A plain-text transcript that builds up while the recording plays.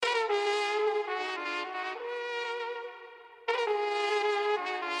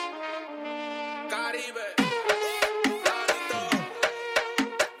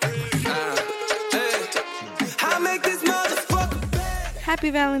Happy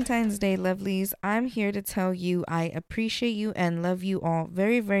Valentine's Day, lovelies. I'm here to tell you I appreciate you and love you all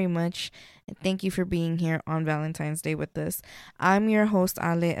very, very much. And thank you for being here on Valentine's Day with us. I'm your host,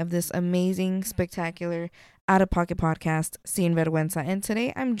 Ale, of this amazing, spectacular, out-of-pocket podcast, Sin Vergüenza. And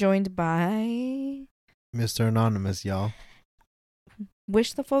today I'm joined by... Mr. Anonymous, y'all.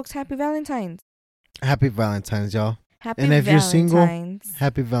 Wish the folks happy Valentine's. Happy Valentine's, y'all. Happy and if Valentine's. you're single,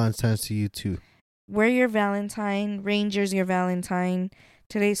 happy Valentine's to you, too. We're your Valentine. Ranger's your Valentine.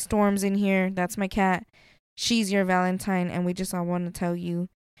 Today's Storm's in here. That's my cat. She's your Valentine. And we just all want to tell you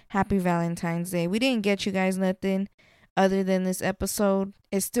happy Valentine's Day. We didn't get you guys nothing other than this episode.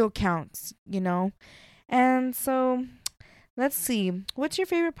 It still counts, you know. And so, let's see. What's your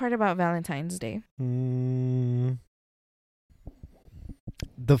favorite part about Valentine's Day? The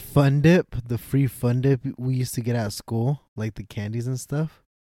fun dip. The free fun dip we used to get at school. Like the candies and stuff.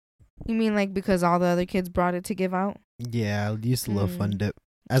 You mean like because all the other kids brought it to give out? Yeah, I used to love Fun Dip.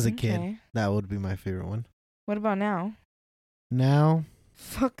 As a kid, that would be my favorite one. What about now? Now?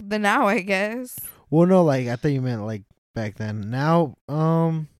 Fuck the now, I guess. Well, no, like, I thought you meant, like, back then. Now,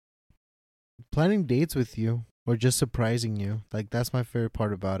 planning dates with you or just surprising you. Like, that's my favorite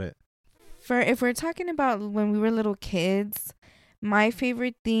part about it. If we're talking about when we were little kids, my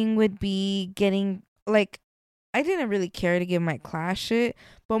favorite thing would be getting, like, I didn't really care to give my class shit,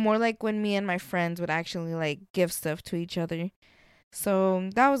 but more like when me and my friends would actually like give stuff to each other. So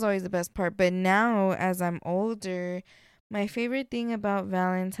that was always the best part. But now as I'm older, my favorite thing about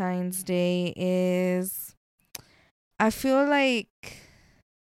Valentine's Day is I feel like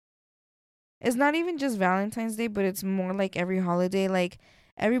it's not even just Valentine's Day, but it's more like every holiday. Like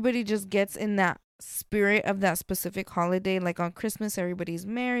everybody just gets in that spirit of that specific holiday. Like on Christmas, everybody's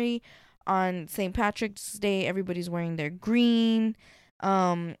merry. On St. Patrick's Day, everybody's wearing their green.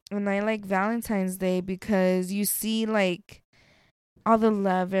 And I like Valentine's Day because you see like all the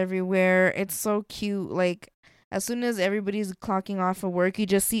love everywhere. It's so cute. Like as soon as everybody's clocking off of work, you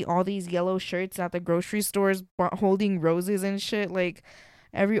just see all these yellow shirts at the grocery stores holding roses and shit. Like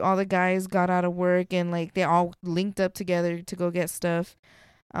all the guys got out of work and like they all linked up together to go get stuff.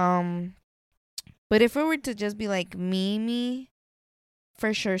 But if it were to just be like me,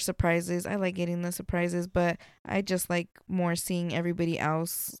 for sure, surprises. I like getting the surprises, but I just like more seeing everybody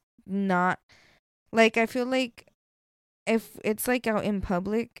else. Not like I feel like if it's like out in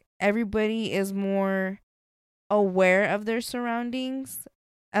public, everybody is more aware of their surroundings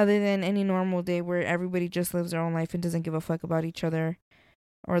other than any normal day where everybody just lives their own life and doesn't give a fuck about each other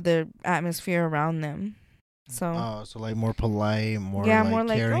or the atmosphere around them. So like more polite, more more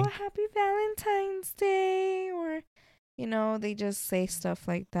like caring. Oh, happy Valentine's Day, or you know, they just say stuff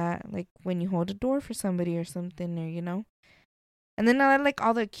like that, like when you hold a door for somebody or something, or, you know. And then I like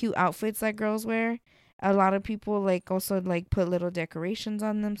all the cute outfits that girls wear. A lot of people like also like put little decorations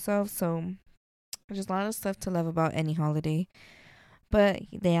on themselves. So there's a lot of stuff to love about any holiday. But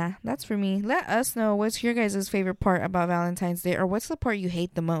yeah, that's for me. Let us know what's your guys' favorite part about Valentine's Day, or what's the part you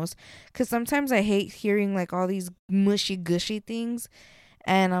hate the most. Because sometimes I hate hearing like all these mushy gushy things.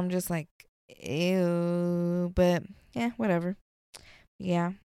 And I'm just like, ew. But yeah, whatever.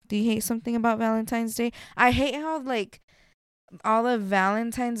 Yeah. Do you hate something about Valentine's Day? I hate how like all the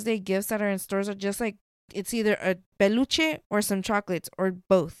Valentine's Day gifts that are in stores are just like it's either a peluche or some chocolates or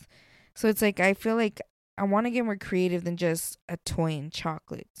both. So it's like I feel like I want to get more creative than just a toy and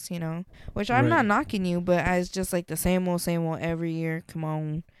chocolates, you know? Which I'm not knocking you, but it's just like the same old every year. Come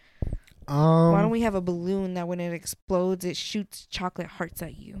on. Why don't we have a balloon that when it explodes, it shoots chocolate hearts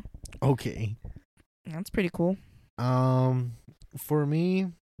at you? Okay. That's pretty cool. For me,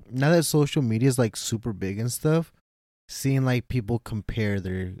 now that social media is like super big and stuff, seeing like people compare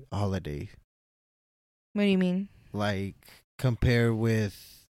their holiday. What do you mean? Like compare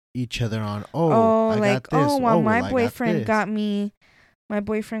with each other on I like got this. My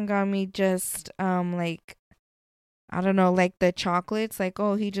boyfriend got me just like I don't know, like the chocolates, like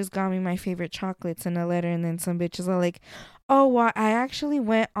he just got me my favorite chocolates in a letter, and then some bitches are like, I actually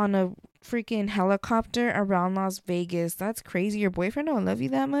went on a freaking helicopter around Las Vegas. That's crazy. Your boyfriend don't love you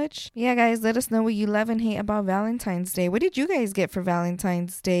that much? Yeah, guys, let us know what you love and hate about Valentine's Day. What did you guys get for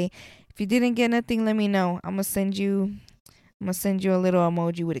Valentine's Day? If you didn't get nothing, let me know. I'm gonna send you a little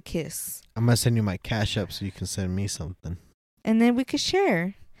emoji with a kiss. I'm gonna send you my Cash App so you can send me something, and then we could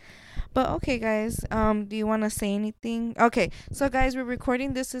share. But okay, guys, do you want to say anything? Okay, so guys, we're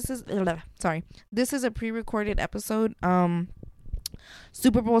recording this. This is a pre-recorded episode.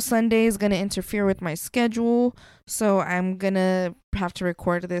 Super Bowl Sunday is going to interfere with my schedule, so I'm going to have to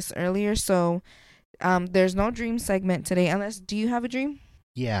record this earlier. So There's no dream segment today unless, do you have a dream?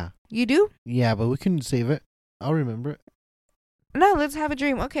 Yeah. You do? Yeah, but we can save it. I'll remember it. No, let's have a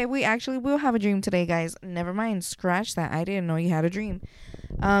dream. Okay, we actually will have a dream today, guys. Never mind. Scratch that. I didn't know you had a dream.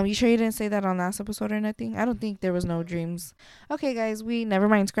 You sure you didn't say that on last episode or nothing? I don't think there was no dreams. Okay, guys, we never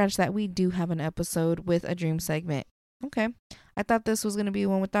mind. Scratch that. We do have an episode with a dream segment. Okay. I thought this was gonna be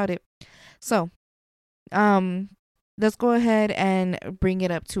one without it. So, let's go ahead and bring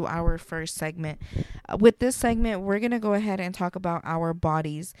it up to our first segment. With this segment, we're going to go ahead and talk about our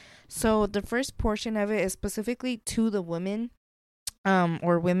bodies. So the first portion of it is specifically to the women,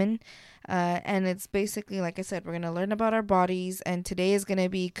 or women. And it's basically, like I said, we're going to learn about our bodies. And today is going to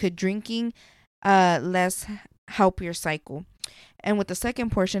be, could drinking less help your cycle? And with the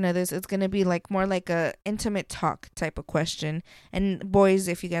second portion of this, it's going to be like more like a intimate talk type of question. And boys,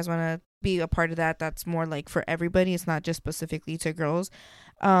 if you guys want to be a part of that, that's more like for everybody. It's not just specifically to girls.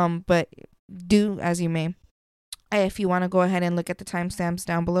 But do as you may. If you want to go ahead and look at the timestamps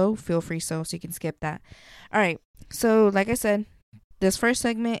down below, feel free so you can skip that. All right. So like I said, this first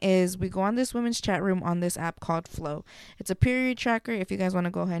segment is we go on this women's chat room on this app called Flow. It's a period tracker. If you guys want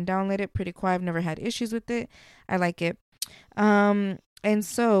to go ahead and download it, pretty cool. I've never had issues with it. I like it. And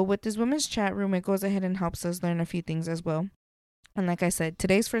so with this women's chat room, it goes ahead and helps us learn a few things as well. And like I said,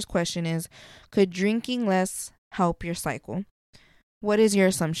 today's first question is, could drinking less help your cycle? What is your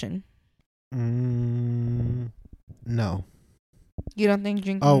assumption? No. You don't think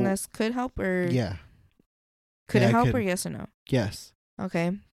drinking less could help, or yeah? Could it help, or yes or no? Yes.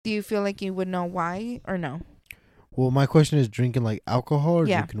 Okay. Do you feel like you would know why or no? Well, my question is drinking like alcohol or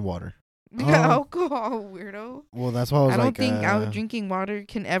drinking water? Alcohol, weirdo. Well, that's why I was I don't think drinking water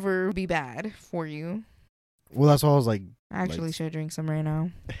can ever be bad for you. Well, that's why I was like, I actually should drink some right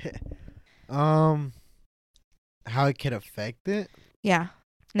now. How it can affect it? Yeah,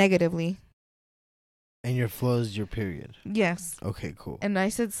 negatively. And your flow is your period? Yes. Okay, cool. And I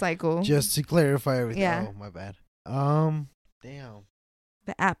said cycle. Just to clarify everything. Yeah. Oh, my bad. Damn.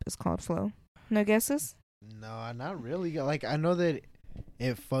 The app is called Flow. No guesses? No, not really. Like, I know that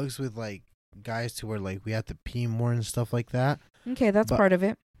it fucks with, like, guys to where, like, we have to pee more and stuff like that. Okay, that's part of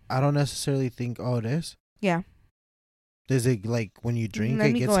it. I don't necessarily think, it is? Yeah. Does it, like, when you drink, Let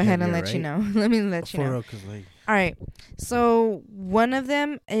it me gets go ahead heavier, and let right? you know. Let me let you know. Real, 'cause, like... All right. So one of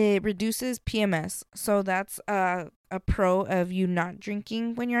them, it reduces PMS. So that's a pro of you not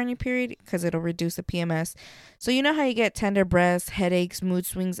drinking when you're on your period, because it'll reduce the PMS. So you know how you get tender breasts, headaches, mood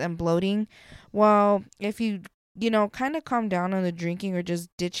swings, and bloating? Well, if you kind of calm down on the drinking or just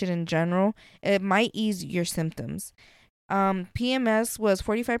ditch it in general, it might ease your symptoms. PMS was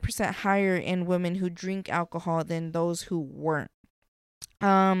 45% higher in women who drink alcohol than those who weren't.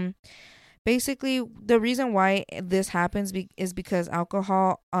 Basically, the reason why this happens is because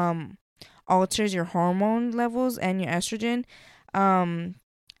alcohol alters your hormone levels and your estrogen, and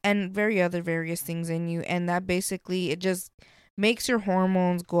various things in you, and that basically it just makes your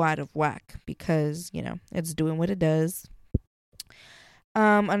hormones go out of whack because it's doing what it does.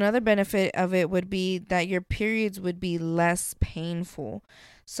 Another benefit of it would be that your periods would be less painful.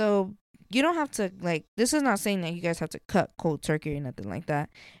 So you don't have to, like, this is not saying that you guys have to cut cold turkey or nothing like that.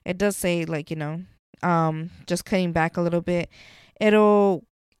 It does say, like, just cutting back a little bit. It'll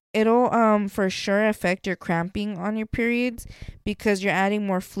for sure affect your cramping on your periods because you're adding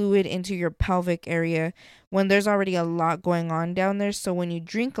more fluid into your pelvic area when there's already a lot going on down there. So when you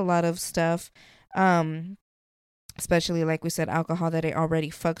drink a lot of stuff, especially like we said, alcohol, that it already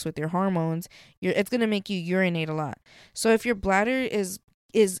fucks with your hormones, it's going to make you urinate a lot. So if your bladder is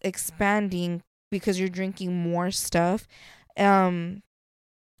expanding because you're drinking more stuff,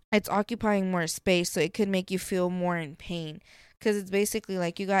 it's occupying more space, so it could make you feel more in pain because it's basically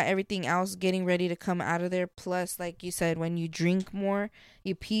like you got everything else getting ready to come out of there, plus, like you said, when you drink more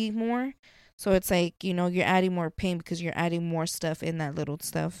you pee more, so it's like you're adding more pain because you're adding more stuff in that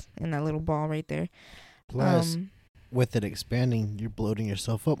little ball right there. Plus, with it expanding, you're bloating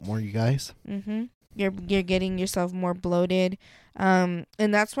yourself up more, you guys. You're getting yourself more bloated, and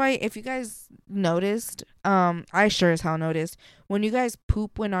that's why, if you guys noticed, I sure as hell noticed, when you guys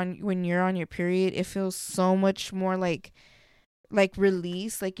poop when you're on your period, it feels so much more like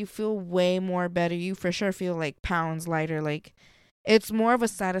release. Like, you feel way more better. You for sure feel like pounds lighter. Like, it's more of a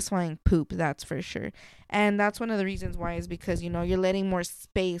satisfying poop, that's for sure. And that's one of the reasons why, is because you're letting more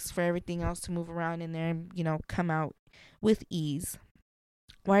space for everything else to move around in there and come out with ease.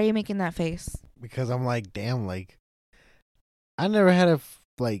 Why are you making that face? Because I'm like, damn, like, I never had a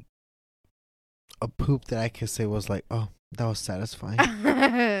poop that I could say was like, oh, that was satisfying.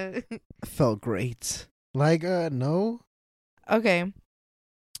 Felt great. Like, no. Okay.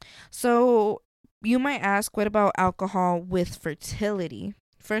 So you might ask, what about alcohol with fertility?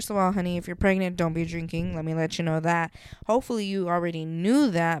 First of all, honey, if you're pregnant, don't be drinking. Let me let you know that. Hopefully you already knew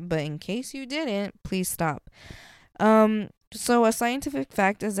that, but in case you didn't, please stop. So a scientific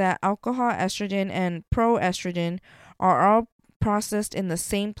fact is that alcohol, estrogen, and proestrogen are all processed in the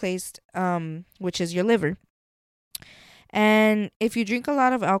same place, which is your liver. And if you drink a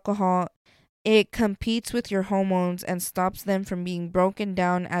lot of alcohol, it competes with your hormones and stops them from being broken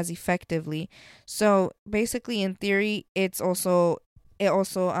down as effectively. So basically, in theory, it also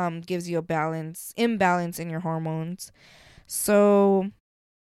gives you a imbalance in your hormones. So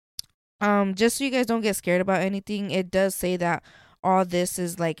just so you guys don't get scared about anything, it does say that all this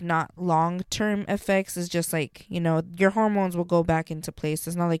is like not long-term effects. It's just like, your hormones will go back into place.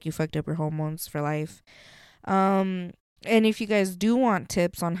 It's not like you fucked up your hormones for life. And if you guys do want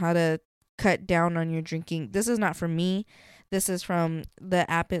tips on how to cut down on your drinking, this is not from me. This is from the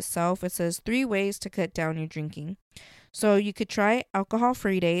app itself. It says 3 ways to cut down your drinking. So you could try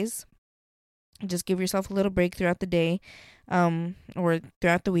alcohol-free days. Just give yourself a little break throughout the day, or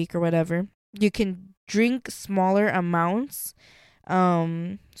throughout the week or whatever. You can drink smaller amounts.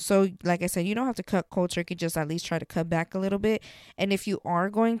 So like I said, you don't have to cut cold turkey, just at least try to cut back a little bit. And if you are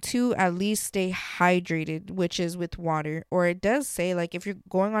going to, at least stay hydrated, which is with water. Or it does say, like, if you're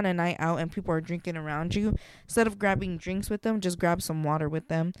going on a night out and people are drinking around you, instead of grabbing drinks with them, just grab some water with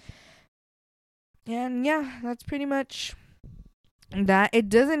them. And yeah, that's pretty much that. It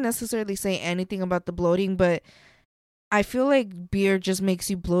doesn't necessarily say anything about the bloating, but I feel like beer just makes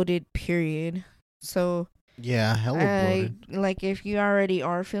you bloated, period. So yeah, hella bloated. Like, if you already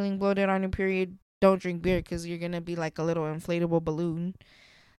are feeling bloated on your period, don't drink beer, because you're gonna be like a little inflatable balloon.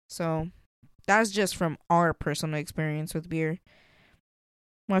 So that's just from our personal experience with beer.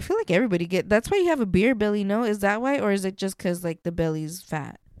 Well, I feel like everybody that's why you have a beer belly, no? Is that why? Or is it just because, like, the belly's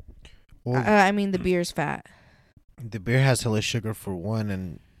fat? Well, the beer's fat. The beer has hella sugar for one,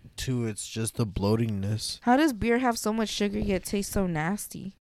 and 2, it's just the bloatingness. How does beer have so much sugar yet taste so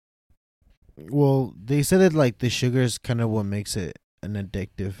nasty? Well, they said that, like, the sugar is kind of what makes it an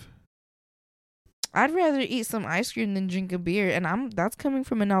addictive. I'd rather eat some ice cream than drink a beer, and that's coming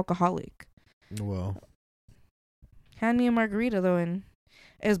from an alcoholic. Well, hand me a margarita though, and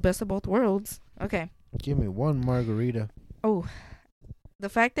it's best of both worlds. Okay. Give me one margarita. Oh, the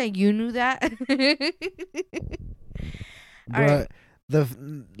fact that you knew that. But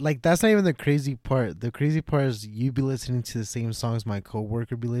that's not even the crazy part. The crazy part is you be listening to the same songs my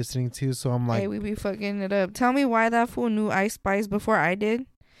coworker be listening to. So I'm like, hey, we be fucking it up. Tell me why that fool knew Ice Spice before I did.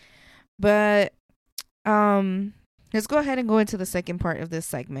 But let's go ahead and go into the second part of this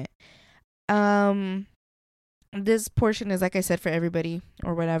segment. This portion is, like I said, for everybody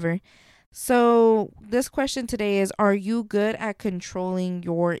or whatever. So this question today is, are you good at controlling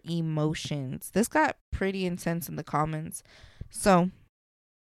your emotions? This got pretty intense in the comments. So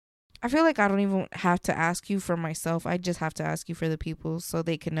I feel like I don't even have to ask you for myself. I just have to ask you for the people so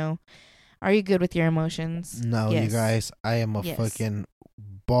they can know. Are you good with your emotions? No, yes. You guys, I am a fucking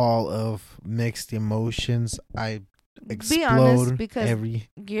ball of mixed emotions. I explode. Be honest, because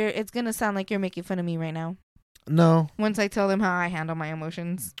it's going to sound like you're making fun of me right now. No. Once I tell them how I handle my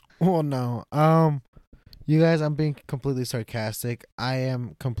emotions. Well, no. You guys, I'm being completely sarcastic. I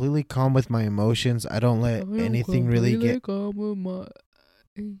am completely calm with my emotions. I don't let anything really get...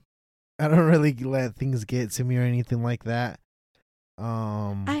 I don't really let things get to me or anything like that.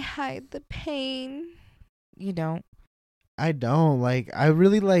 I hide the pain. You don't. I don't. Like, I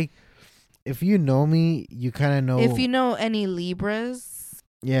really like... If you know me, you kind of know... If you know any Libras...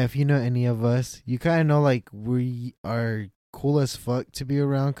 Yeah, if you know any of us, you kind of know, like, we are cool as fuck to be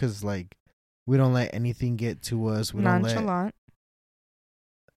around, because, like, we don't let anything get to us. We nonchalant.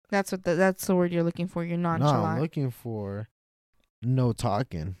 That's the word you're looking for. You're nonchalant. No, I'm looking for no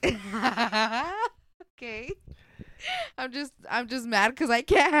talking. Okay. I'm just mad because I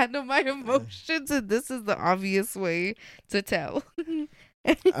can't handle my emotions, and this is the obvious way to tell.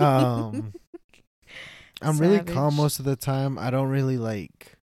 I'm really calm most of the time. I don't really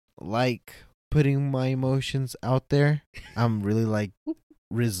like putting my emotions out there. I'm really like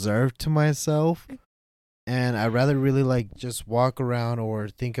reserved to myself, and I rather really like just walk around or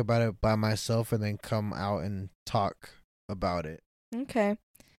think about it by myself and then come out and talk about it. Okay.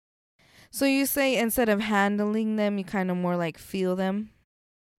 So you say instead of handling them, you kind of more like feel them?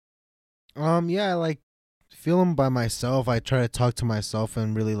 Yeah, I like feel them by myself. I try to talk to myself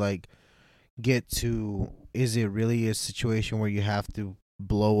and really like get to, is it really a situation where you have to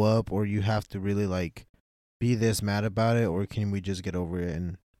blow up or you have to really like be this mad about it, or can we just get over it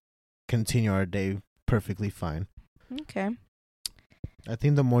and continue our day perfectly fine? Okay. I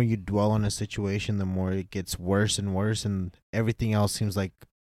think the more you dwell on a situation, the more it gets worse and worse, and everything else seems like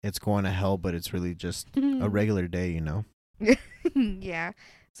it's going to hell, but it's really just a regular day, you know? Yeah,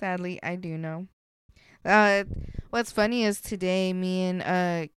 sadly, I do know. What's funny is today, me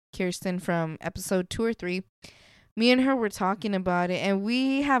and Kirsten from episode 2 or 3, me and her were talking about it, and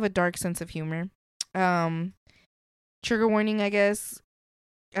we have a dark sense of humor. Trigger warning, I guess.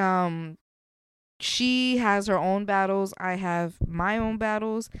 She has her own battles. I have my own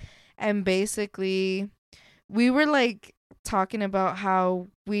battles, and basically, we were like talking about how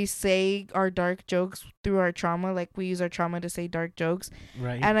we say our dark jokes through our trauma, like we use our trauma to say dark jokes.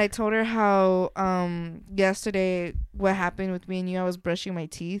 Right. And I told her how yesterday what happened with me and you, I was brushing my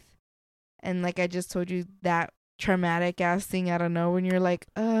teeth, and like I just told you that traumatic ass thing out of nowhere, and you're like,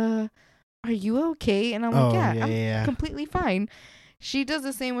 are you okay? And I'm like, yeah, I'm completely fine. She does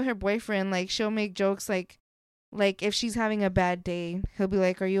the same with her boyfriend. Like, she'll make jokes like if she's having a bad day, he'll be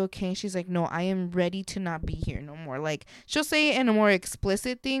like, are you okay? And she's like, no, I am ready to not be here no more. Like, she'll say it in a more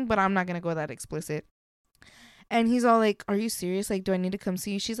explicit thing, but I'm not going to go that explicit. And he's all like, are you serious? Like, do I need to come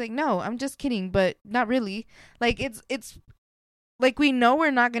see you? She's like, no, I'm just kidding, but not really. Like, it's like, we know we're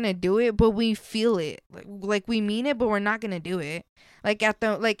not going to do it, but we feel it. Like, we mean it, but we're not going to do it. Like,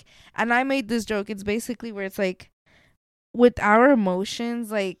 and I made this joke. It's basically where it's like, with our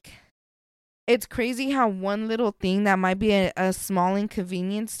emotions, like, it's crazy how one little thing that might be a small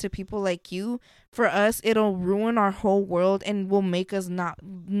inconvenience to people like you, for us, it'll ruin our whole world and will make us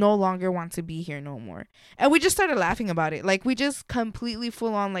no longer want to be here no more. And we just started laughing about it. Like, we just completely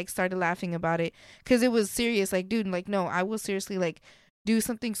full on, like, started laughing about it because it was serious. Like, dude, like, no, I will seriously, like, do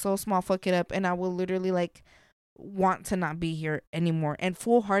something so small, fuck it up, and I will literally, like, want to not be here anymore and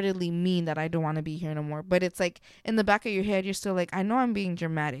full-heartedly mean that I don't want to be here no more. But it's like in the back of your head, you're still like, I know I'm being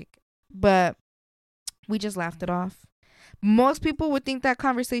dramatic, but we just laughed it off. Most people would think that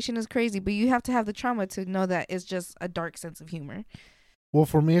conversation is crazy, but you have to have the trauma to know that it's just a dark sense of humor. Well,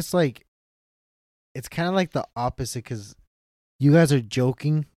 for me, it's like, it's kind of like the opposite, because you guys are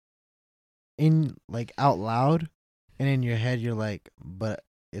joking in, like, out loud, and in your head you're like, but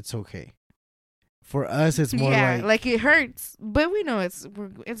it's okay. For us, it's more like it hurts, but we know it's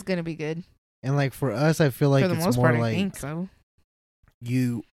gonna be good. And like for us, I feel like for the it's most more part, like I think so.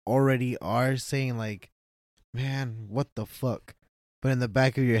 You already are saying like, man, what the fuck? But in the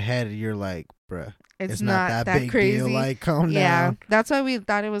back of your head, you're like, bruh, it's not that big crazy. Deal. Like, calm down. Yeah, that's why we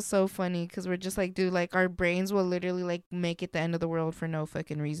thought it was so funny, because we're just like, dude, like, our brains will literally like make it the end of the world for no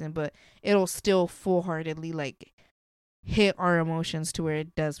fucking reason, but it'll still full-heartedly like hit our emotions to where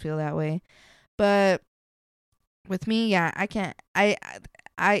it does feel that way. But with me, yeah, I can't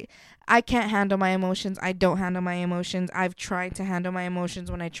handle my emotions. I don't handle my emotions. I've tried to handle my emotions.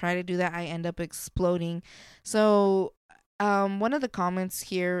 When I try to do that, I end up exploding. So one of the comments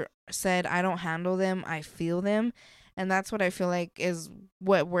here said, I don't handle them, I feel them. And that's what I feel like is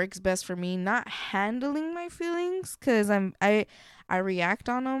what works best for me. Not handling my feelings, because I react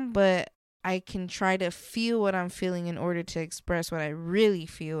on them, but I can try to feel what I'm feeling in order to express what I really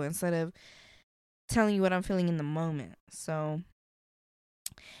feel, instead of telling you what I'm feeling in the moment. So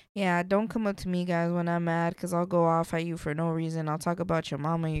yeah, don't come up to me, guys, when I'm mad, because I'll go off at you for no reason. I'll talk about your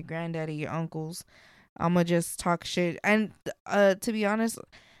mama, your granddaddy, your uncles. I'ma just talk shit. And to be honest,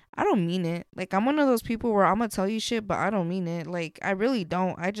 I don't mean it. Like, I'm one of those people where I'm gonna tell you shit, but I don't mean it. Like, I really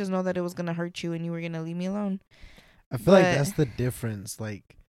don't. I just know that it was gonna hurt you and you were gonna leave me alone. I feel like that's the difference.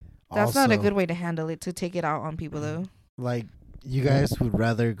 Like, that's not a good way to handle it, to take it out on people, though. Like, you guys would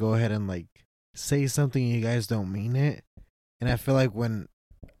rather go ahead and like say something, you guys don't mean it. And I feel like when,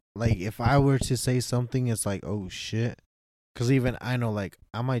 like, if I were to say something, it's like, oh shit, because even I know, like,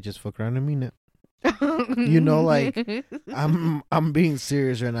 I might just fuck around and mean it. You know, like, I'm being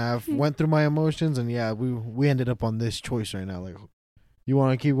serious right now. I've went through my emotions, and yeah, we ended up on this choice right now. Like, you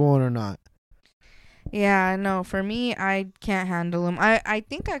want to keep going or not? Yeah, no, for me, I can't handle them. I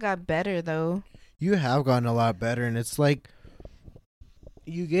think I got better, though. You have gotten a lot better, and it's like,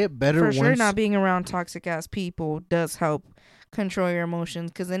 you get better. For sure, not being around toxic ass people does help control your emotions,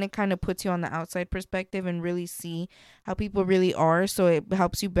 because then it kind of puts you on the outside perspective and really see how people really are, so it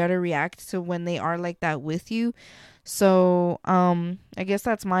helps you better react to when they are like that with you. So I guess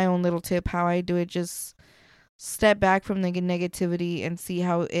that's my own little tip, how I do it. Just step back from the negativity and see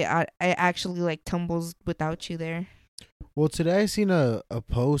how it actually like tumbles without you there. Well, today I seen a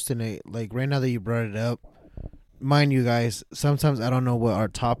post, and it, like, right now that you brought it up, mind you guys, sometimes I don't know what our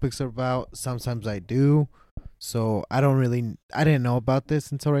topics are about, sometimes I do. So I didn't know about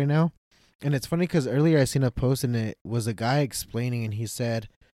this until right now. And it's funny because earlier I seen a post, and it was a guy explaining, and he said,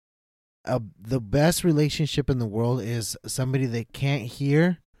 the best relationship in the world is somebody that can't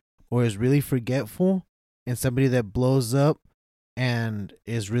hear or is really forgetful, and somebody that blows up and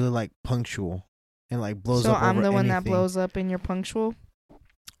is really like punctual and like blows up over anything. So I'm the one that blows up and you're punctual?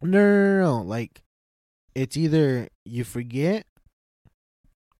 No. Like, it's either you forget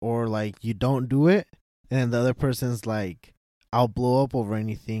or like you don't do it, and the other person's like, I'll blow up over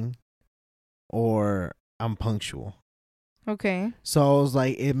anything, or I'm punctual. Okay. So I was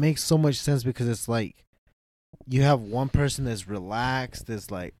like, it makes so much sense because it's like you have one person that's relaxed,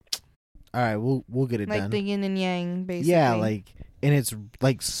 that's like, all right, we'll get it done. Like the yin and yang, basically. Yeah, like, and it's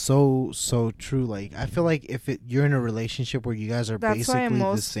like so true. Like, I feel like if you're in a relationship where you guys are basically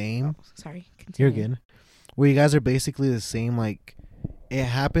the same. Oh, sorry, continue. You're good. Where you guys are basically the same, like, it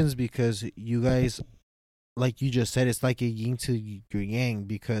happens because you guys, like you just said, it's like a yin to your yang,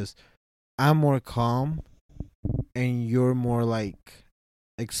 because I'm more calm and you're more like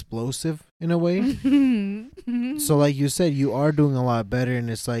explosive in a way. So like you said, you are doing a lot better, and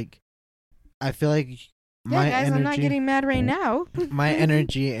it's like, I feel like my energy, I'm not getting mad right now. My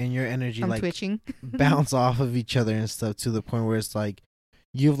energy and your energy, I'm like, twitching. bounce off of each other and stuff, to the point where it's like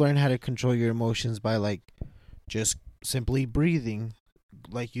you've learned how to control your emotions by like just simply breathing,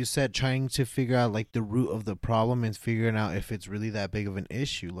 like you said, trying to figure out like the root of the problem and figuring out if it's really that big of an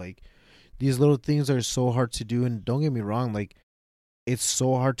issue. Like, these little things are so hard to do, and don't get me wrong, like, it's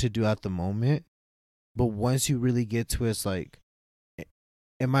so hard to do at the moment, but once you really get to it, it's like,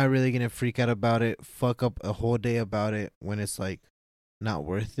 am I really gonna freak out about it, fuck up a whole day about it, when it's like not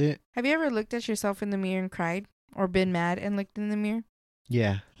worth it? Have you ever looked at yourself in the mirror and cried, or been mad and looked in the mirror?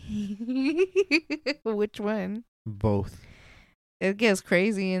 Yeah. Which one? Both. It gets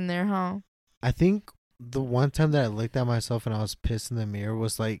crazy in there, huh? I think the one time that I looked at myself and I was pissed in the mirror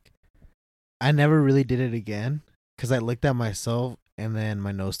was like, I never really did it again, because I looked at myself and then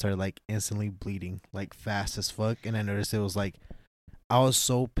my nose started like instantly bleeding, like fast as fuck, and I noticed it was like, I was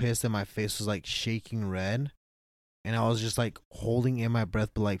so pissed that my face was like shaking red, and I was just like holding in my breath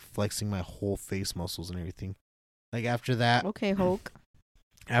but like flexing my whole face muscles and everything. Like, after that, okay, Hulk.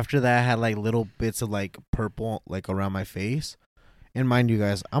 After that, I had like little bits of like purple like around my face, and mind you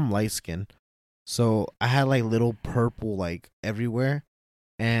guys, I'm light skinned, so I had like little purple like everywhere.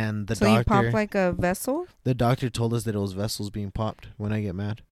 And the doctor, you popped like a vessel? The doctor told us that it was vessels being popped when I get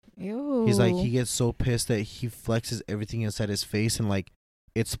mad. Ew. He's like, he gets so pissed that he flexes everything inside his face, and like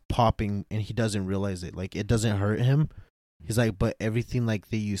it's popping, and he doesn't realize it. Like, it doesn't hurt him. He's like, but everything like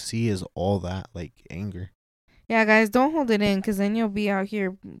that you see is all that like anger. Yeah, guys, don't hold it in, because then you'll be out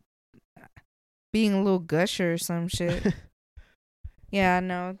here being a little gusher or some shit. Yeah,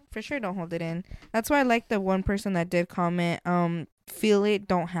 no, for sure, don't hold it in. That's why I like the one person that did comment, feel it,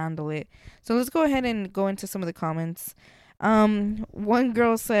 don't handle it. So let's go ahead and go into some of the comments. One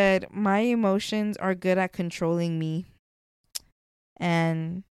girl said, my emotions are good at controlling me.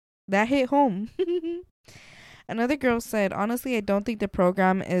 And that hit home. Another girl said, honestly, I don't think the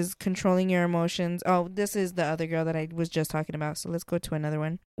program is controlling your emotions. Oh, this is the other girl that I was just talking about. So let's go to another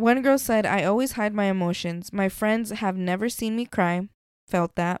one. One girl said, I always hide my emotions. My friends have never seen me cry.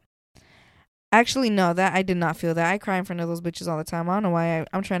 Felt that. Actually, no, that I did not feel that. I cry in front of those bitches all the time. I don't know why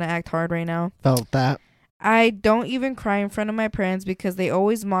I'm trying to act hard right now. Felt that. I don't even cry in front of my parents because they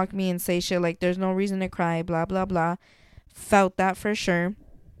always mock me and say shit like there's no reason to cry, blah, blah, blah. Felt that for sure.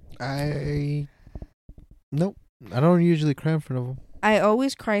 Nope. I don't usually cry in front of them. I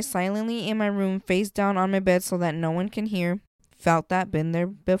always cry silently in my room, face down on my bed so that no one can hear. Felt that. Been there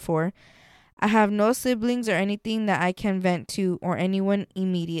before. I have no siblings or anything that I can vent to or anyone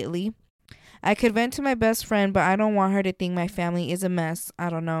immediately. I could vent to my best friend, but I don't want her to think my family is a mess.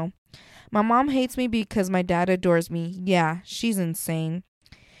 I don't know. My mom hates me because my dad adores me. Yeah, she's insane.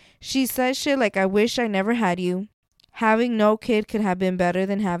 She says shit like, I wish I never had you. Having no kid could have been better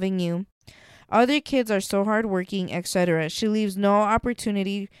than having you. Other kids are so hardworking, etc. She leaves no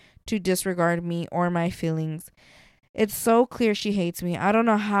opportunity to disregard me or my feelings. It's so clear she hates me. I don't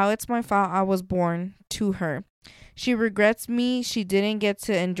know how it's my fault I was born to her. She regrets me. She didn't get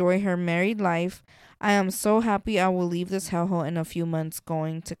to enjoy her married life. I am so happy I will leave this hellhole in a few months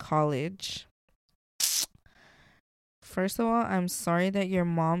going to college. First of all, I'm sorry that your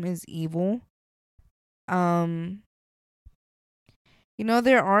mom is evil. There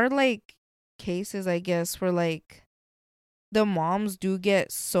are like cases, I guess, where like the moms do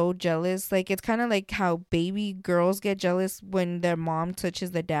get so jealous. Like, it's kind of like how baby girls get jealous when their mom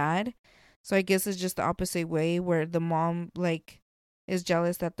touches the dad. So I guess it's just the opposite way, where the mom like is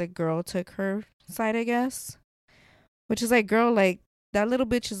jealous that the girl took her side, I guess. Which is like, girl, like, that little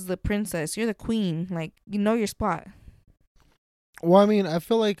bitch is the princess. You're the queen. Like, you know your spot. Well, I mean, I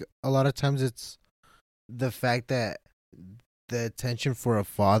feel like a lot of times it's the fact that the attention for a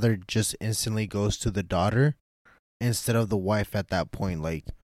father just instantly goes to the daughter instead of the wife at that point. Like,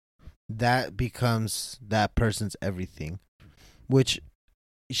 that becomes that person's everything, which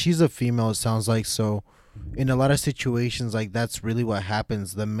she's a female, it sounds like. So, in a lot of situations, like, that's really what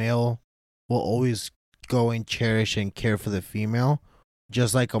happens. The male will always go and cherish and care for the female,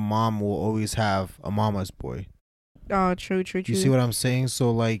 just like a mom will always have a mama's boy. Oh, true. You see what I'm saying?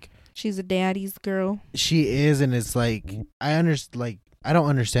 So, like, she's a daddy's girl. She is, and it's like I understand. Like, I don't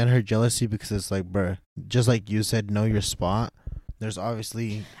understand her jealousy because it's like, bruh, just like you said, know your spot. There's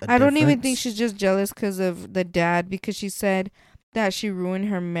obviously I don't even think she's just jealous because of the dad, because she said that she ruined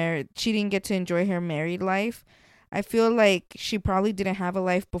her marriage. She didn't get to enjoy her married life. I feel like she probably didn't have a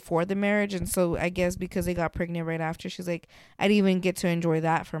life before the marriage, and so I guess because they got pregnant right after, she's like, I didn't even get to enjoy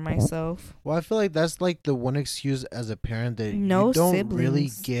that for myself. Well, I feel like that's like the one excuse as a parent that no you don't siblings.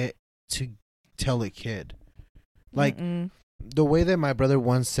 really get to tell a kid. Like, the way that my brother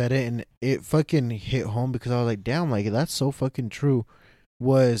once said it, and it fucking hit home because I was like, damn, like, that's so fucking true,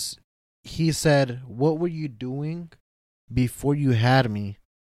 was he said, what were you doing before you had me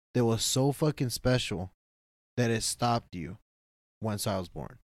that was so fucking special that it stopped you once I was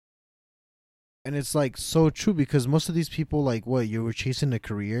born? And it's like so true because most of these people, like, what, you were chasing a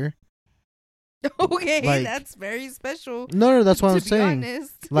career? Okay, like, that's very special. No, that's what I'm saying.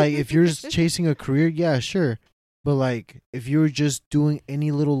 Honest. Like, if you're just chasing a career, yeah, sure. But, like, if you were just doing any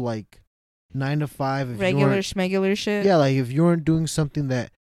little, like, 9 to 5, regular schmegular shit. Yeah, like, if you weren't doing something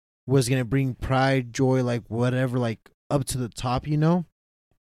that was going to bring pride, joy, like, whatever, like, up to the top, you know,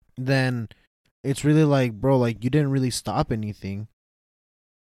 then it's really like, bro, like, you didn't really stop anything.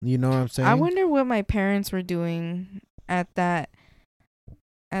 You know what I'm saying? I wonder what my parents were doing at that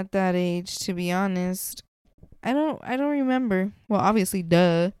age, to be honest. I don't remember. Well, obviously,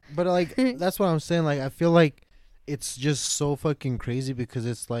 duh. But, like, that's what I'm saying. Like, I feel like it's just so fucking crazy because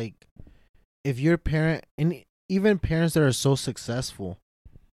it's like, if you're a parent, and even parents that are so successful,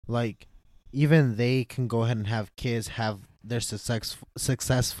 like, even they can go ahead and have kids have their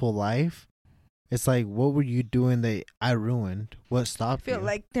successful life. It's like, what were you doing that I ruined? What stopped you? I feel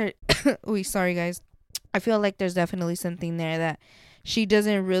like there... sorry, guys. I feel like there's definitely something there that she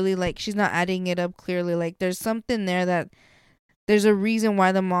doesn't really, like, she's not adding it up clearly. Like, there's something there that there's a reason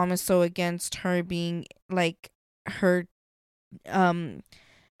why the mom is so against her being, like, her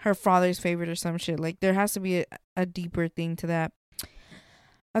father's favorite or some shit. Like, there has to be a deeper thing to that.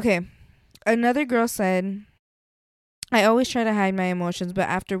 Okay. Another girl said, I always try to hide my emotions, but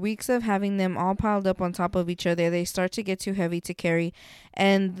after weeks of having them all piled up on top of each other, they start to get too heavy to carry.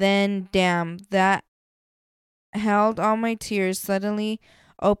 And then, damn, that held all my tears suddenly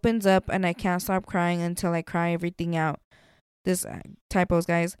opens up and I can't stop crying until I cry everything out. This typos,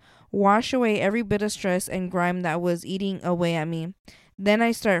 guys. Wash away every bit of stress and grime that was eating away at me. Then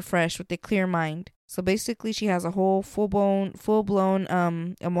I start fresh with a clear mind. So basically, she has a whole full-blown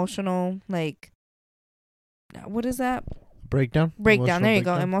emotional, like, what is that? Breakdown. There you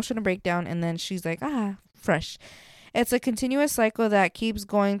go. Emotional breakdown. And then she's like, fresh. It's a continuous cycle that keeps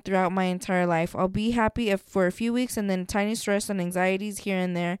going throughout my entire life. I'll be happy for a few weeks and then tiny stress and anxieties here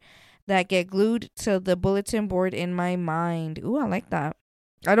and there that get glued to the bulletin board in my mind. Ooh, I like that.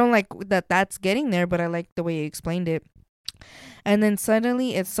 I don't like that that's getting there, but I like the way you explained it. And then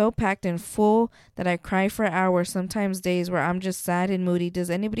suddenly it's so packed and full that I cry for hours, sometimes days, where I'm just sad and moody.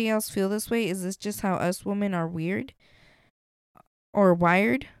 Does anybody else feel this way? Is this just how us women are weird? Or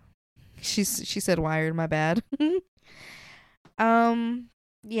wired? She said wired, my bad.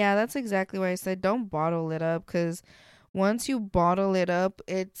 Yeah, that's exactly why I said don't bottle it up, because once you bottle it up,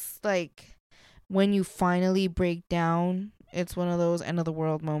 it's like when you finally break down, it's one of those end of the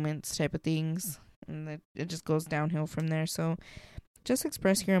world moments type of things. And it just goes downhill from there. So just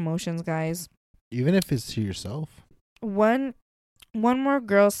express your emotions, guys. Even if it's to yourself. One more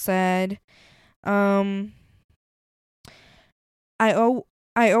girl said, I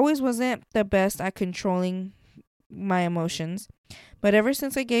always wasn't the best at controlling my emotions, but ever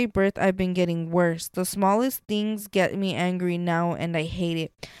since I gave birth, I've been getting worse. The smallest things get me angry now, and I hate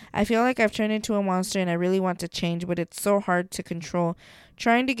it. I feel like I've turned into a monster, and I really want to change, but it's so hard to control.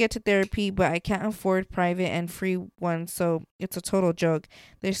 Trying to get to therapy, but I can't afford private and free ones, so it's a total joke.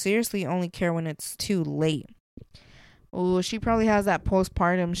 They seriously only care when it's too late. Oh, she probably has that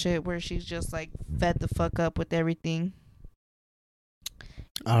postpartum shit where she's just like fed the fuck up with everything.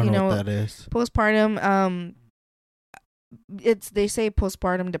 I don't know what that is. Postpartum, they say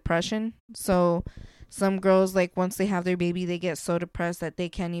postpartum depression. So Some girls, like, once they have their baby, they get so depressed that they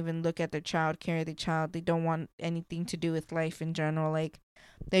can't even look at their child, carry the child. They don't want anything to do with life in general. Like,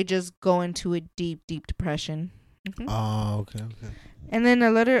 they just go into a deep, deep depression. Mm-hmm. Oh, okay. And then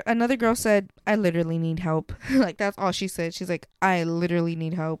another girl said, I literally need help. Like, that's all she said. She's like, I literally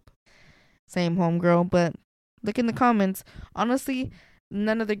need help. Same homegirl. But look in the comments. Honestly,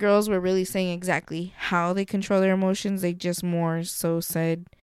 none of the girls were really saying exactly how they control their emotions. They just more so said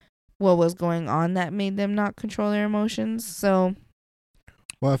what was going on that made them not control their emotions. So,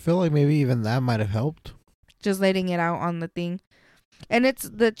 well, I feel like maybe even that might have helped. Just letting it out on the thing. And it's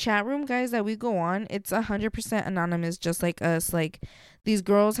the chat room, guys, that we go on. It's 100% anonymous, just like us. Like, these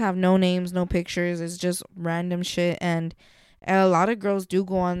girls have no names, no pictures. It's just random shit. And a lot of girls do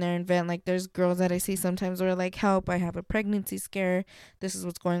go on there and vent. Like, there's girls that I see sometimes who are like, help, I have a pregnancy scare. This is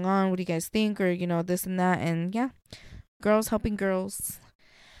what's going on. What do you guys think? Or, you know, this and that. And yeah, girls helping girls.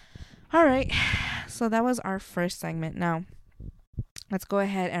 All right. So that was our first segment. Now, let's go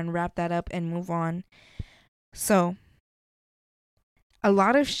ahead and wrap that up and move on. So, a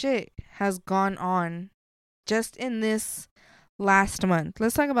lot of shit has gone on just in this last month.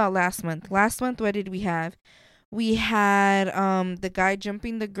 Let's talk about last month. Last month, what did we have? We had the guy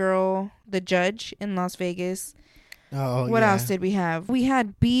jumping the girl, the judge in Las Vegas. Oh, what else did we have? We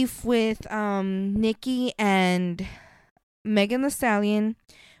had beef with Nicki and Megan Thee Stallion.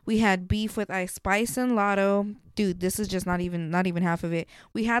 We had beef with Ice Spice and Lotto. Dude, this is just not even half of it.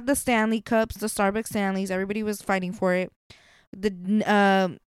 We had the Stanley Cups, the Starbucks Stanleys. Everybody was fighting for it.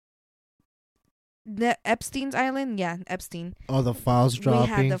 The Epstein's Island, yeah, Epstein. Oh, the files dropping. We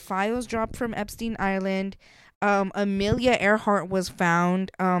had the files dropped from Epstein Island. Amelia Earhart was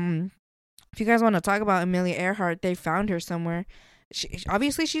found. If you guys want to talk about Amelia Earhart, they found her somewhere.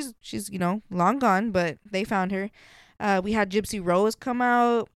 Obviously she's you know, long gone, but they found her. We had Gypsy Rose come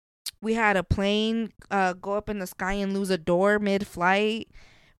out. We had a plane go up in the sky and lose a door mid-flight.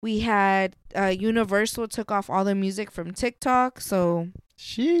 We had Universal took off all the music from TikTok, so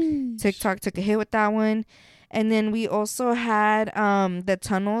sheesh. TikTok took a hit with that one. And then we also had the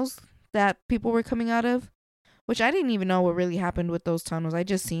tunnels that people were coming out of, which I didn't even know what really happened with those tunnels. I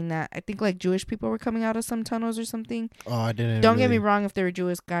just seen that. I think like Jewish people were coming out of some tunnels or something. Oh, I didn't. Don't get me wrong if they were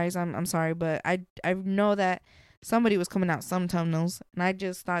Jewish guys. I'm sorry, but I know that somebody was coming out some tunnels, and I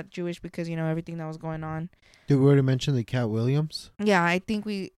just thought Jewish because, you know, everything that was going on. Did we already mention the Cat Williams? Yeah, I think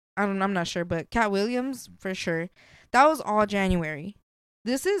I'm not sure, but Cat Williams for sure. That was all January.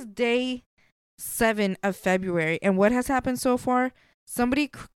 This is day 7 of February, and what has happened so far?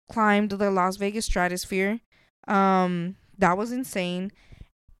 Somebody climbed the Las Vegas stratosphere. That was insane.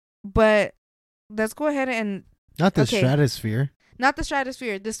 But let's go ahead and not the stratosphere. Not the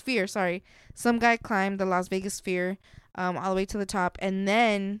stratosphere, the sphere, sorry. Some guy climbed the Las Vegas sphere all the way to the top, and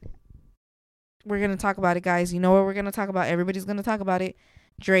then we're going to talk about it, guys. You know what we're going to talk about? Everybody's going to talk about it.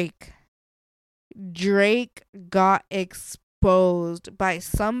 Drake got exposed by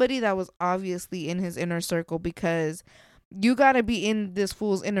somebody that was obviously in his inner circle, because you got to be in this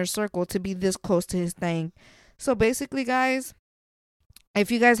fool's inner circle to be this close to his thing. So basically, guys, if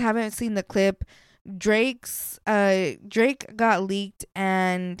you guys haven't seen the clip, Drake got leaked,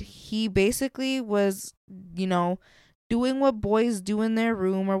 and he basically was, you know, doing what boys do in their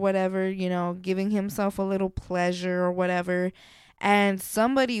room or whatever, you know, giving himself a little pleasure or whatever. And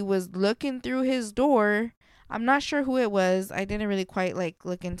somebody was looking through his door. I'm not sure who it was. I didn't really quite like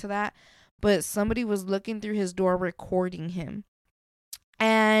look into that, but somebody was looking through his door recording him.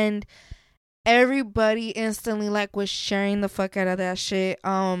 And everybody instantly like was sharing the fuck out of that shit.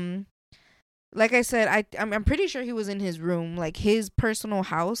 Like I said, I'm pretty sure he was in his room, like his personal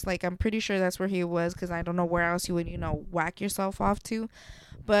house. Like, I'm pretty sure that's where he was, because I don't know where else you would, you know, whack yourself off to.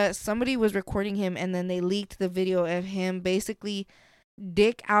 But somebody was recording him, and then they leaked the video of him basically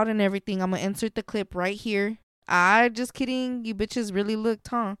dick out and everything. I'm gonna insert the clip right here. Just kidding. You bitches really looked,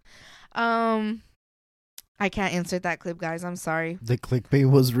 huh? I can't insert that clip, guys. I'm sorry. The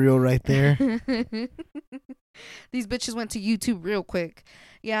clickbait was real right there. These bitches went to YouTube real quick.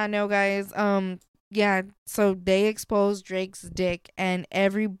 Yeah, no, guys. Yeah, so they exposed Drake's dick, and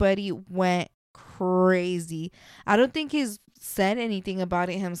everybody went crazy. I don't think he's said anything about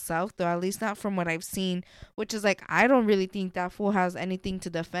it himself, though, at least not from what I've seen, which is like, I don't really think that fool has anything to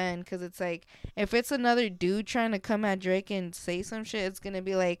defend, because it's like, if it's another dude trying to come at Drake and say some shit, it's gonna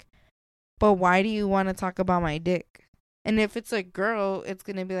be like, but why do you want to talk about my dick? And if it's a girl, it's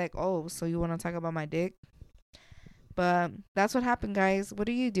gonna be like, oh, so you want to talk about my dick? But that's what happened, guys. What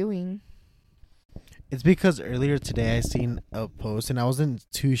are you doing? It's because earlier today I seen a post, and I wasn't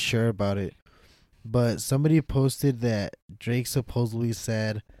too sure about it, but somebody posted that Drake supposedly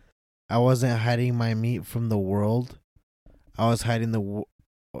said, I wasn't hiding my meat from the world. I was hiding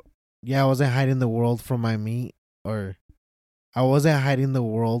I wasn't hiding the world from my meat, or I wasn't hiding the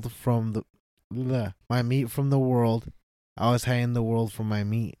world from my meat from the world. I was hiding the world from my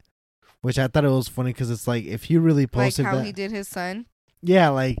meat, which I thought it was funny because it's like if you really posted like how that, he did his son. Yeah,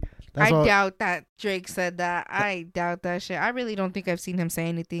 like I doubt that Drake said that. I doubt that shit. I really don't think I've seen him say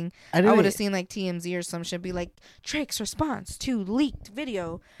anything. I would have seen like TMZ or some shit be like Drake's response to leaked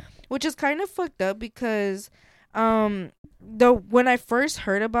video, which is kind of fucked up because when I first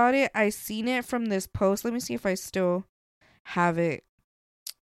heard about it, I seen it from this post. Let me see if I still have it.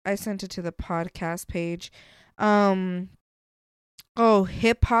 I sent it to the podcast page.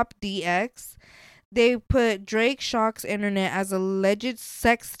 Hip Hop DX. They put Drake shocks internet as alleged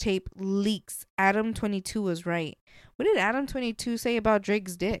sex tape leaks. Adam 22 was right. What did Adam 22 say about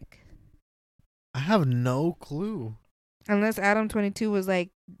Drake's dick? I have no clue. Unless Adam 22 was like,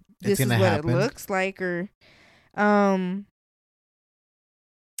 this is what it looks like, or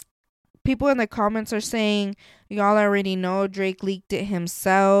people in the comments are saying y'all already know Drake leaked it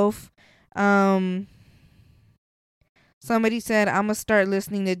himself. Somebody said, I'm gonna start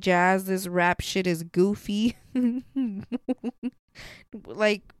listening to jazz. This rap shit is goofy.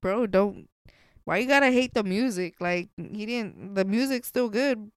 Like, bro, why you gotta hate the music? Like, the music's still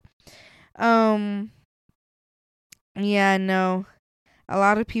good. Yeah, no. A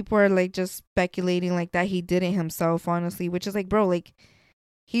lot of people are like just speculating like that he did it himself, honestly, which is like, bro, like,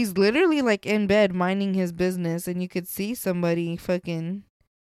 he's literally like in bed minding his business and you could see somebody fucking,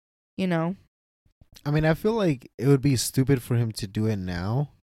 you know. I mean, I feel like it would be stupid for him to do it now.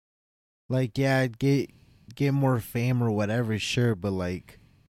 Like, yeah, get more fame or whatever, sure, but like,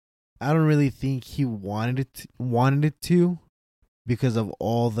 I don't really think he wanted it to, because of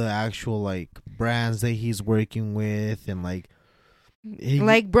all the actual like brands that he's working with, and like,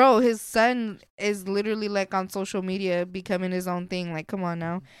 bro, his son is literally like on social media becoming his own thing. Like, come on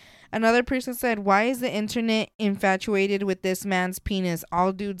now. Another person said, "Why is the internet infatuated with this man's penis?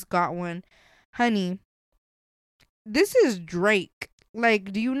 All dudes got one." Honey, this is Drake.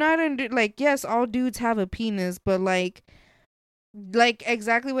 Like, do you not yes, all dudes have a penis, but like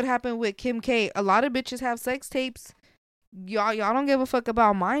exactly what happened with Kim K. A lot of bitches have sex tapes. Y'all don't give a fuck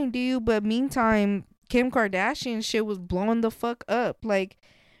about mine, do you? But meantime, Kim Kardashian shit was blowing the fuck up. Like,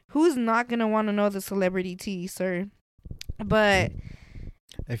 who's not gonna want to know the celebrity tea, sir? But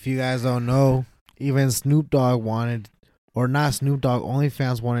if you guys don't know, even Snoop Dogg wanted, or not Snoop Dogg,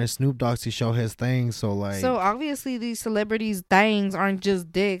 OnlyFans wanted Snoop Dogg to show his thing. So obviously these celebrities' things aren't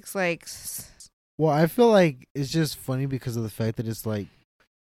just dicks. Like, well, I feel like it's just funny because of the fact that it's like,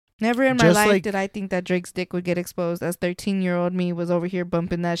 never in my life did I think that Drake's dick would get exposed. As 13-year-old me was over here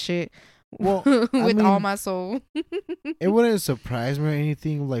bumping that shit. Well, with all my soul. It wouldn't surprise me or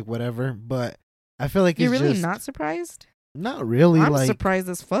anything, like whatever. But I feel like you're really not surprised. Not really. I'm surprised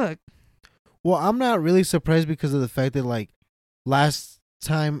as fuck. Well, I'm not really surprised because of the fact that like last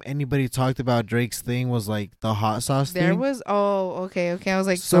time anybody talked about Drake's thing was like the hot sauce thing. There was okay. I was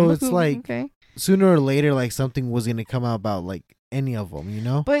like, so it's like okay. Sooner or later, like something was gonna come out about like any of them, you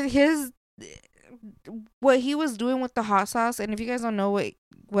know. But what he was doing with the hot sauce, and if you guys don't know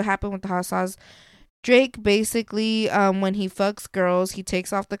what happened with the hot sauce, Drake basically, when he fucks girls, he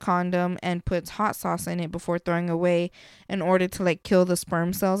takes off the condom and puts hot sauce in it before throwing away in order to like kill the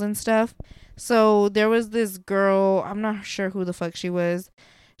sperm cells and stuff. So there was this girl, I'm not sure who the fuck she was.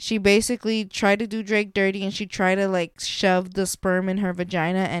 She basically tried to do Drake dirty, and she tried to like shove the sperm in her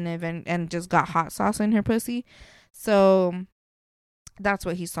vagina and just got hot sauce in her pussy. So that's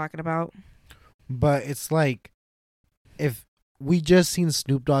what he's talking about. But it's like, if we just seen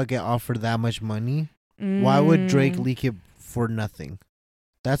Snoop Dogg get offered that much money, why would Drake leak it for nothing?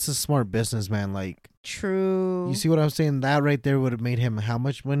 That's a smart businessman. Like, true. You see what I'm saying? That right there would have made him how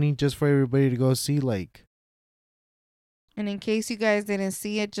much money just for everybody to go see? Like, and in case you guys didn't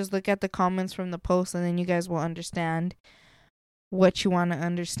see it, just look at the comments from the post, and then you guys will understand what you want to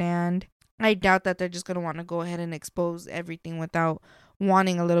understand. I doubt that they're just going to want to go ahead and expose everything without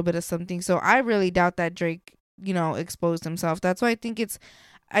wanting a little bit of something. So I really doubt that Drake, exposed himself. That's why I think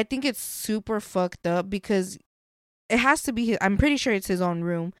it's super fucked up, because it has to be I'm pretty sure it's his own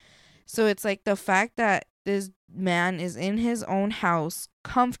room. So it's like the fact that this man is in his own house,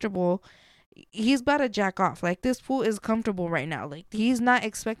 comfortable. He's about to jack off. Like, this fool is comfortable right now. Like, he's not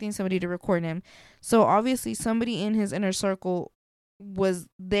expecting somebody to record him. So obviously somebody in his inner circle was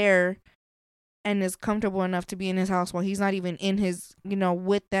there and is comfortable enough to be in his house while he's not even in his,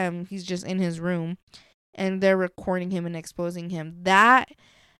 with them. He's just in his room, and they're recording him and exposing him. That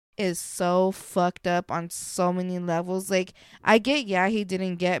is so fucked up on so many levels. Like, I get, yeah, he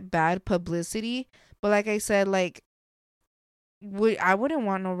didn't get bad publicity, but like I said, like, I wouldn't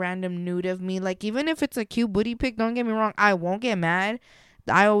want no random nude of me. Like, even if it's a cute booty pic, don't get me wrong, I won't get mad.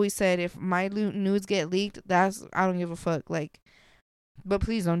 I always said if my nudes get leaked, I don't give a fuck. Like, but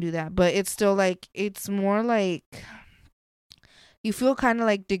please don't do that. But it's still like, it's more like you feel kind of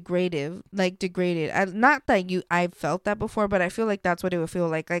like degraded. Not that I've felt that before, but I feel like that's what it would feel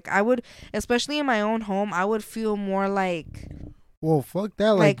like. Like, I would, especially in my own home, I would feel more like, well, fuck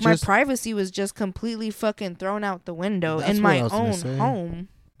that. Like my privacy was just completely fucking thrown out the window in my own home.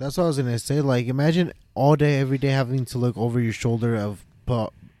 That's what I was gonna say. Like, imagine all day, every day having to look over your shoulder of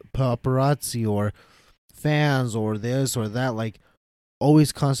paparazzi or fans or this or that. Like,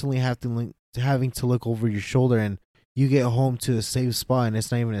 always constantly having to look over your shoulder, and you get home to a safe spot, and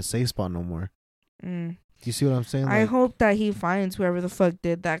it's not even a safe spot no more. Do you see what I'm saying? I hope that he finds whoever the fuck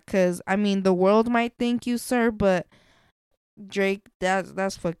did that, because I mean, the world might thank you, sir, but Drake,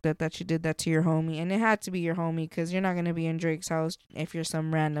 that's fucked up that you did that to your homie, and it had to be your homie, because you're not gonna be in Drake's house if you're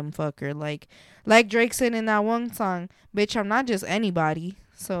some random fucker. Like Drake said in that one song, "Bitch, I'm not just anybody."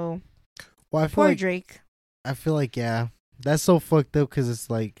 So, well, poor Drake. I feel like, yeah, that's so fucked up, because it's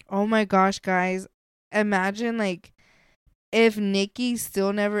like, oh my gosh, guys, imagine like if Nicki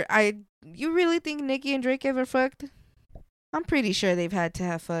still never. You really think Nicki and Drake ever fucked? I'm pretty sure they've had to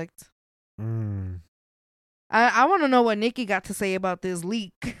have fucked. I want to know what Nicki got to say about this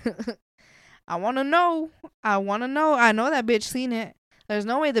leak. I want to know. I know that bitch seen it. There's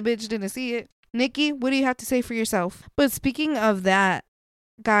no way the bitch didn't see it. Nicki, what do you have to say for yourself? But speaking of that,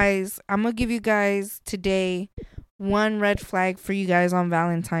 guys, I'm going to give you guys today one red flag for you guys on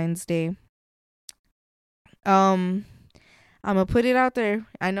Valentine's Day. I'm going to put it out there.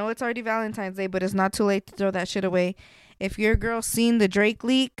 I know it's already Valentine's Day, but it's not too late to throw that shit away. If your girl seen the Drake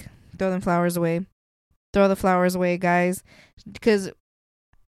leak, throw them flowers away. Throw the flowers away, guys, because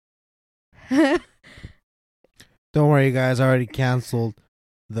don't worry, guys. I already canceled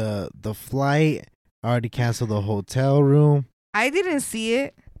the flight. I already canceled the hotel room. I didn't see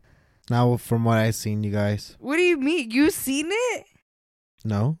it. Now, from what I seen, you guys. What do you mean? You seen it?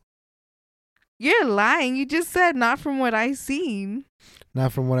 No. You're lying. You just said not from what I seen.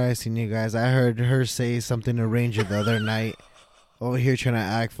 Not from what I seen, you guys. I heard her say something to Ranger the other night. Over here trying to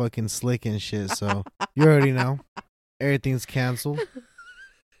act fucking slick and shit, so you already know. Everything's canceled.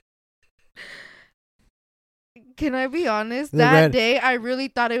 Can I be honest? That day, I really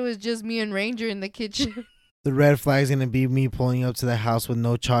thought it was just me and Ranger in the kitchen. The red flag's gonna be me pulling up to the house with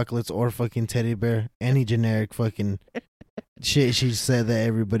no chocolates or fucking teddy bear. Any generic fucking shit she said that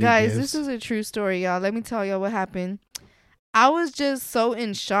everybody Guys, gives. this is a true story, y'all. Let me tell y'all what happened. I was just so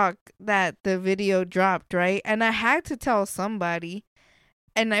in shock that the video dropped, right? And I had to tell somebody.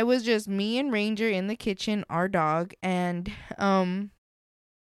 And it was just me and Ranger in the kitchen, our dog. And I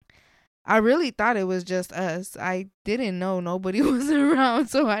really thought it was just us. I didn't know nobody was around.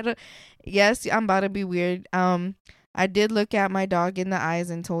 So yes, I'm about to be weird. I did look at my dog in the eyes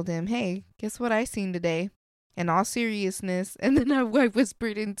and told him, "Hey, guess what I seen today?" In all seriousness. And then I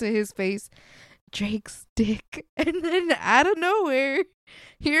whispered into his face, "Drake's dick." And then out of nowhere,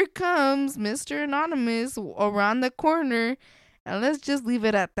 here comes Mr. Anonymous around the corner. And let's just leave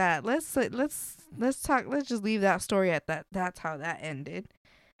it at that. Let's just leave that story at that. That's how that ended.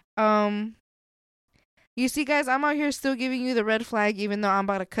 You see, guys, I'm out here still giving you the red flag, even though I'm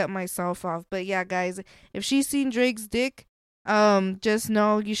about to cut myself off. But yeah, guys, if she's seen Drake's dick, just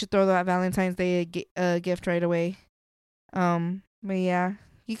know you should throw that Valentine's Day gift right away. But yeah,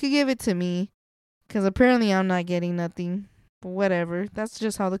 you could give it to me. Because apparently I'm not getting nothing. But whatever. That's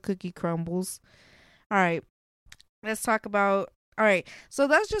just how the cookie crumbles. Alright. Let's talk about... Alright. So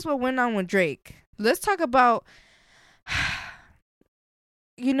that's just what went on with Drake. Let's talk about...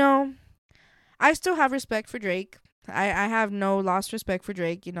 You know, I still have respect for Drake. I have no lost respect for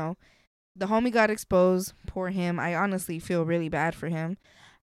Drake. You know, the homie got exposed. Poor him. I honestly feel really bad for him.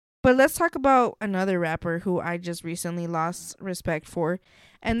 But let's talk about another rapper who I just recently lost respect for.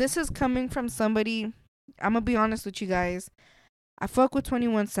 And this is coming from somebody, I'm going to be honest with you guys. I fuck with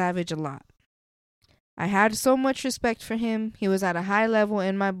 21 Savage a lot. I had so much respect for him. He was at a high level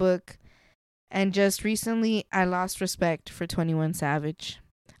in my book. And just recently, I lost respect for 21 Savage.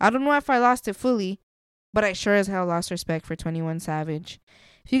 I don't know if I lost it fully, but I sure as hell lost respect for 21 Savage.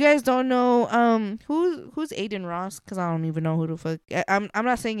 If you guys don't know, who's Adin Ross? Because I don't even know who the fuck. I'm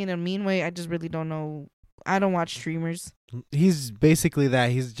not saying it in a mean way. I just really don't know. I don't watch streamers. He's basically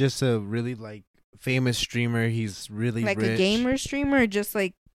that. He's just a really like famous streamer. He's really like rich. A gamer streamer, or just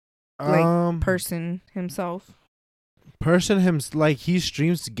like person himself. person like he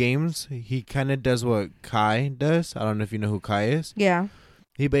streams games. He kind of does what Kai does. I don't know if you know who Kai is. Yeah.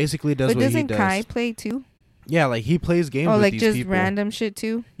 He basically does what he does. But doesn't Kai play too? Yeah, like he plays games with like these just people. random shit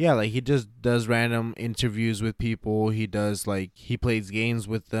too? Yeah, like he just does random interviews with people. He does like he plays games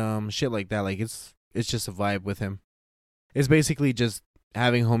with them, shit like that. Like it's just a vibe with him. It's basically just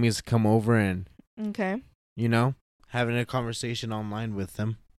having homies come over and okay, you know, having a conversation online with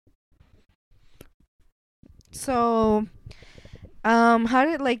them. So, how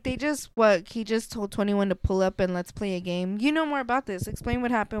did he just told 21 to pull up and let's play a game. You know more about this. Explain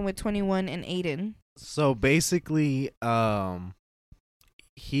what happened with 21 and Adin. So basically,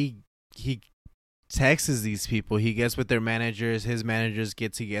 he texts these people. He gets with their managers. His managers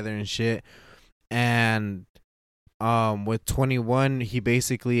get together and shit. And with 21, he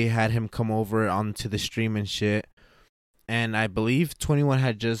basically had him come over onto the stream and shit. And I believe 21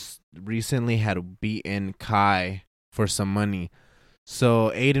 had just recently had beaten Kai for some money.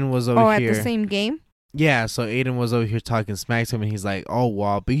 So Adin was over here. Oh, at the same game? Yeah, so Adin was over here talking smack to him, and he's like, oh, well,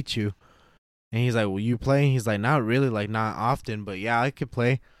 I'll beat you. And he's like, will you play? And he's like, not really, like, not often, but yeah, I could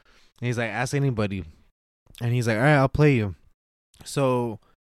play. And he's like, ask anybody. And he's like, all right, I'll play you. So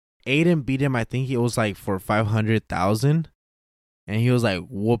Adin beat him, I think it was like for 500,000. And he was like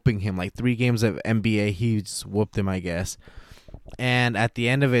whooping him, like 3 games of NBA. He just whooped him, I guess. And at the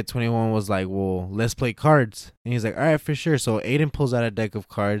end of it, 21 was like, well, let's play cards. And he's like, all right, for sure. So Adin pulls out a deck of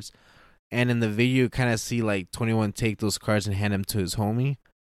cards. And in the video, you kind of see like 21 take those cards and hand them to his homie.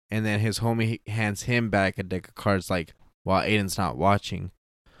 And then his homie hands him back a deck of cards, like, while Aiden's not watching.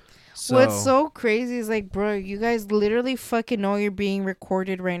 So, what's so crazy is, like, bro, you guys literally fucking know you're being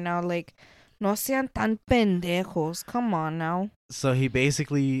recorded right now. Like, no sean tan pendejos. Come on now. So he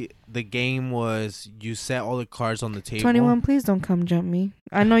basically, the game was, you set all the cards on the table. 21, please don't come jump me.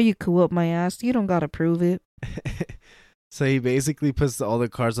 I know you could whoop my ass. You don't gotta prove it. So he basically puts all the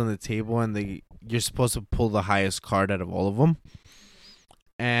cards on the table, and you're supposed to pull the highest card out of all of them.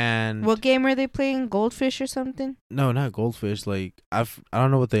 And what game are they playing? Goldfish or something? No, not Goldfish. Like I don't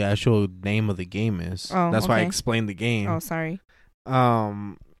know what the actual name of the game is. Oh, that's why I explained the game. Oh, sorry.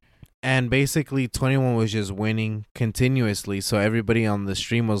 And basically 21 was just winning continuously. So everybody on the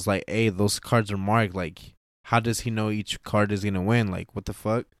stream was like, "Hey, those cards are marked. Like, how does he know each card is gonna win? Like, what the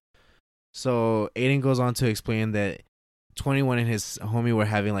fuck?" So Adin goes on to explain that 21 and his homie were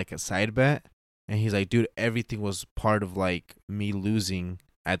having like a side bet, and he's like, "Dude, everything was part of like me losing."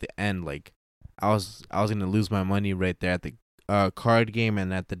 At the end, like I was gonna lose my money right there at the card game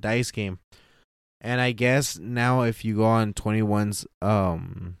and at the dice game. And I guess now if you go on 21's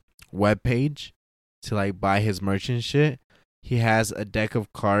webpage to like buy his merchant shit, he has a deck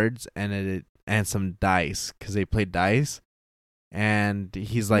of cards and some dice, because they play dice. And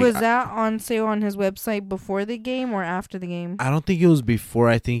he's like, was that on sale on his website before the game or after the game? I don't think it was before.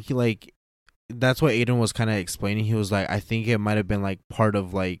 I think he like, that's what Adin was kind of explaining. He was like, I think it might have been like part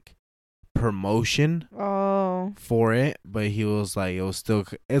of like promotion for it, but he was like,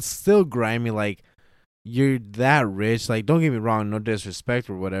 it's still grimy. Like, you're that rich. Like, don't get me wrong, no disrespect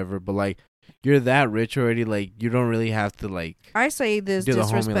or whatever, but like, you're that rich already. Like, you don't really have to like. I say this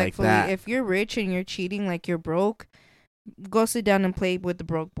disrespectfully. Like, if you're rich and you're cheating, like you're broke, go sit down and play with the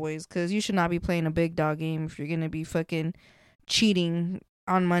broke boys, because you should not be playing a big dog game if you're gonna be fucking cheating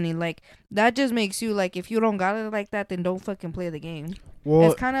on money. Like, that just makes you like, if you don't got it like that, then don't fucking play the game. Well,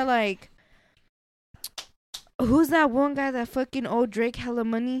 it's kind of like, who's that one guy that fucking owed Drake hella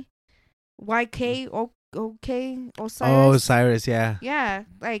money? YK Osiris. Oh, Cyrus, yeah. Yeah,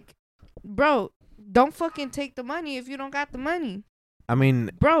 like, bro, don't fucking take the money if you don't got the money. I mean,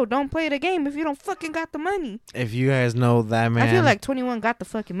 bro, don't play the game if you don't fucking got the money. If you guys know that, man, I feel like 21 got the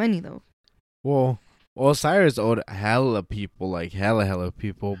fucking money though. Well, Cyrus owed hella people, like hella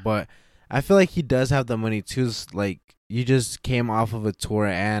people, but I feel like he does have the money too. Like, you just came off of a tour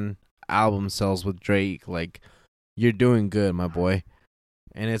and album sales with Drake. Like, you're doing good, my boy.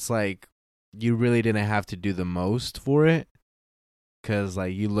 And it's like, you really didn't have to do the most for it, because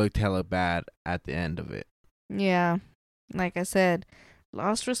like, you looked hella bad at the end of it. Yeah, like I said,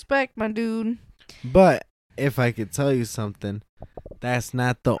 lost respect, my dude. But if I could tell you something, that's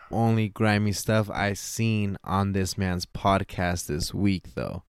not the only grimy stuff I've seen on this man's podcast this week,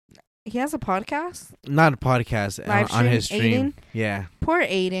 though. He has a podcast? Not a podcast, on his stream. Adin? Yeah. Poor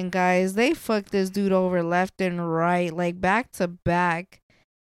Adin, guys. They fucked this dude over left and right, like back to back.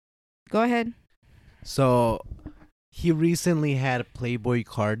 Go ahead. So, he recently had Playboi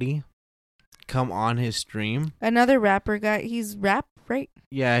Carti come on his stream. Another rapper guy. He's rap, right?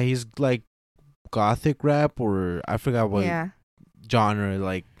 Yeah, he's like gothic rap, or I forgot what genre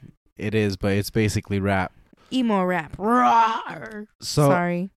like it is, but it's basically rap. emo rap. Rawr. So,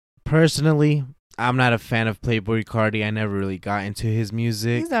 sorry. Personally, I'm not a fan of Playboi Carti. I never really got into his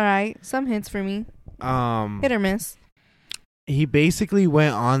music. He's alright. Some hits for me. Hit or miss. He basically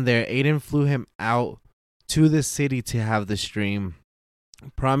went on there. Adin flew him out to the city to have the stream.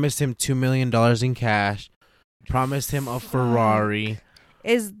 Promised him $2 million in cash. Promised him a Ferrari.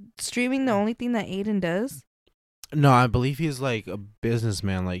 Is streaming the only thing that Adin does? No, I believe he's like a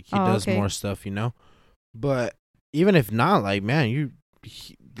businessman. Like he does more stuff, you know. But even if not, like man,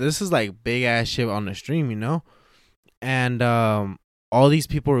 this is like big ass shit on the stream, you know. And all these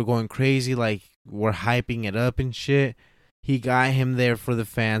people were going crazy, like were hyping it up and shit. He got him there for the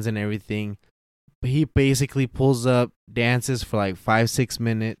fans and everything. But he basically pulls up, dances for like 5-6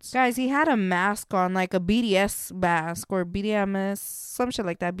 minutes. Guys, he had a mask on, like a BDS mask or BDMS, some shit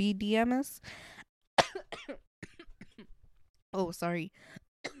like that. BDMS. Oh, sorry.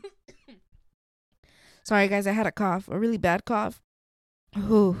 Sorry, guys, I had a cough, a really bad cough.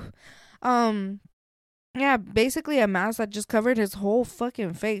 Ooh. Yeah, basically a mask that just covered his whole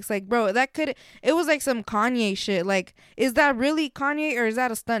fucking face. Like, bro, it was like some Kanye shit. Like, is that really Kanye or is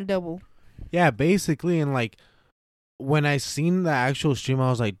that a stunt double? Yeah, basically, and like when I seen the actual stream, I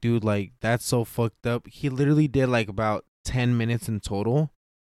was like, dude, like that's so fucked up. He literally did like about 10 minutes in total.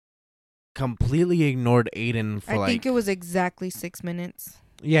 Completely ignored Adin for I think it was exactly 6 minutes.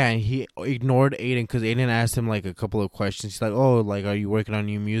 Yeah, and he ignored Adin because Adin asked him like a couple of questions. He's like, "Oh, like, are you working on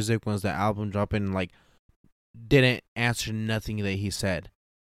new music? When's the album dropping?" And, like, didn't answer nothing that he said.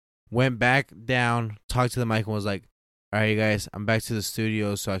 Went back down, talked to the mic, and was like, "All right, you guys, I'm back to the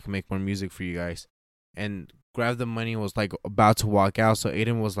studio so I can make more music for you guys." And grabbed the money and was like about to walk out. So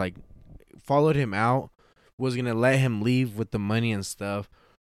Adin was like, followed him out, was gonna let him leave with the money and stuff.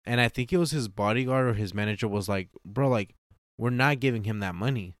 And I think it was his bodyguard or his manager was like, "Bro, like, we're not giving him that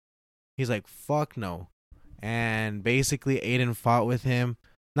money." He's like, "Fuck no." And basically Adin fought with him.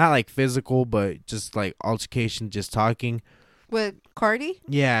 Not like physical, but just like altercation, just talking. With Carti?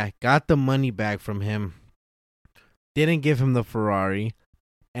 Yeah, got the money back from him. Didn't give him the Ferrari.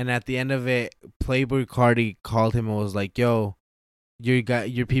 And at the end of it, Playboi Carti called him and was like, "Yo,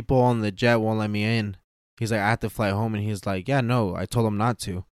 your people on the jet won't let me in." He's like, "I have to fly home." And he's like, "Yeah, no, I told him not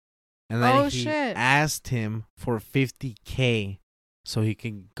to." And then he asked him for $50K so he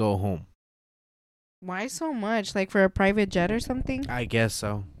can go home. Why so much? Like for a private jet or something? I guess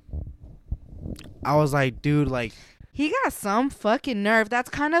so. I was like, dude, like... He got some fucking nerve. That's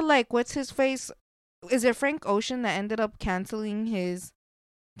kind of like, what's his face? Is it Frank Ocean that ended up canceling his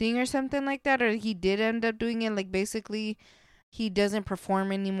thing or something like that? Or he did end up doing it, like basically he doesn't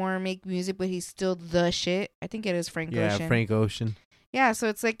perform anymore or make music, but he's still the shit. I think it is Frank Ocean. Yeah, Frank Ocean. Yeah, so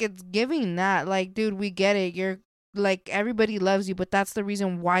it's like, it's giving that. Like, dude, we get it. You're like, everybody loves you, but that's the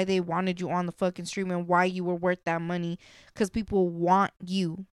reason why they wanted you on the fucking stream and why you were worth that money. Because people want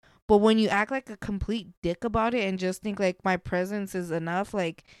you. But when you act like a complete dick about it and just think like my presence is enough,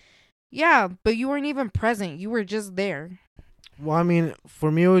 like, yeah, but you weren't even present. You were just there. Well, I mean,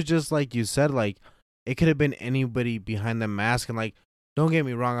 for me, it was just like you said, like, it could have been anybody behind the mask. And, like, don't get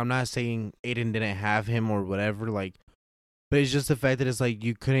me wrong, I'm not saying Adin didn't have him or whatever, like, but it's just the fact that it's like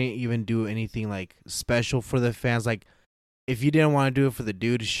you couldn't even do anything like special for the fans. Like, if you didn't want to do it for the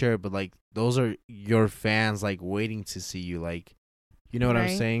dude, sure, but like those are your fans like waiting to see you. Like, you know what I'm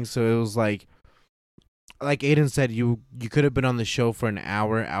saying? So it was like Adin said, you could have been on the show for an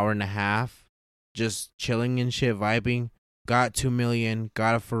hour and a half, just chilling and shit, vibing. Got 2 million,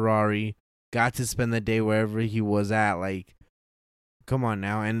 got a Ferrari, got to spend the day wherever he was at. Like, come on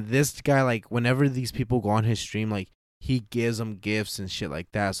now. And this guy, like, whenever these people go on his stream, like, he gives them gifts and shit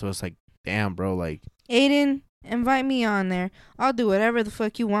like that. So it's like, damn, bro. Like, Adin, invite me on there. I'll do whatever the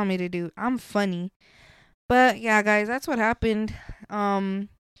fuck you want me to do. I'm funny. But yeah, guys, that's what happened.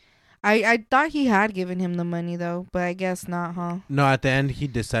 I thought he had given him the money though, but I guess not, huh? No, at the end he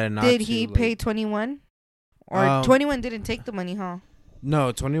decided not to. Did he pay 21? Or 21 didn't take the money, huh?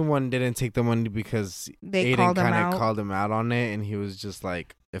 No, 21 didn't take the money because they Adin kind of called him out on it, and he was just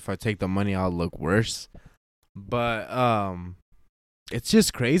like, "If I take the money, I'll look worse." But it's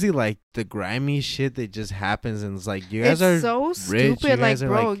just crazy, like the grimy shit that just happens, and it's like you guys are so rich. stupid. Like,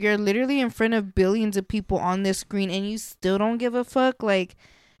 bro, you're literally in front of billions of people on this screen, and you still don't give a fuck. Like,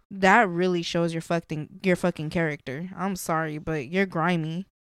 that really shows your fucking character. I'm sorry, but you're grimy.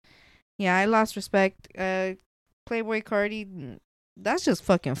 Yeah, I lost respect. Playboi Carti, that's just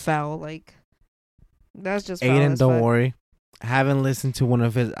fucking foul. Like, that's just foul. Adin, don't worry. I haven't listened to one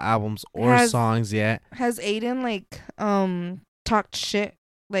of his albums or songs yet. Has Adin like talked shit,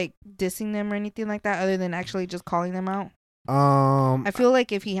 like dissing them or anything like that, other than actually just calling them out? I feel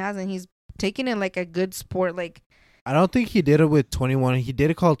like if he hasn't, he's taking it like a good sport. Like, I don't think he did it with 21. He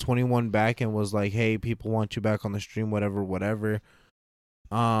did call 21 back and was like, "Hey, people want you back on the stream, whatever."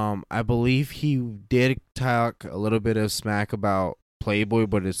 I believe he did talk a little bit of smack about Playboi,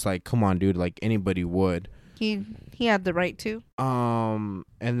 but it's like, come on, dude, like anybody would. He had the right to. And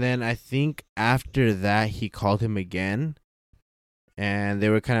then I think after that he called him again, and they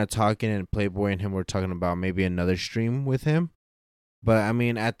were kind of talking, and Playboi and him were talking about maybe another stream with him. But I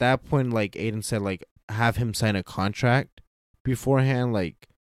mean, at that point, like Adin said, like have him sign a contract beforehand. Like,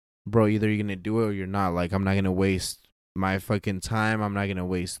 bro, either you're gonna do it or you're not. Like, I'm not gonna waste my fucking time. I'm not gonna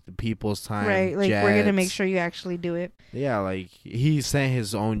waste the people's time. Right, like jets. We're gonna make sure you actually do it. Yeah, like he sent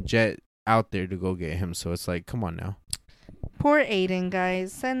his own jet out there to go get him. So it's like, come on now. Poor Adin,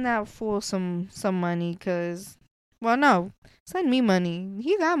 guys. Send that fool some money, cause, well, no, send me money.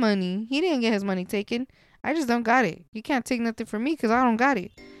 He got money. He didn't get his money taken. I just don't got it. You can't take nothing from me because I don't got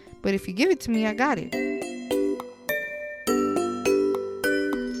it. But if you give it to me, I got it.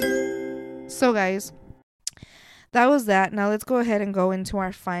 So, guys, that was that. Now let's go ahead and go into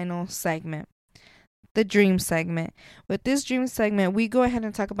our final segment, the dream segment. With this dream segment, we go ahead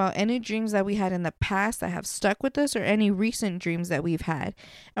and talk about any dreams that we had in the past that have stuck with us or any recent dreams that we've had.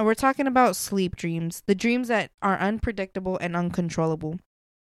 And we're talking about sleep dreams, the dreams that are unpredictable and uncontrollable.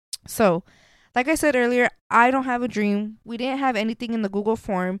 So, like I said earlier, I don't have a dream. We didn't have anything in the Google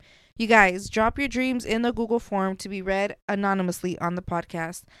form. You guys, drop your dreams in the Google form to be read anonymously on the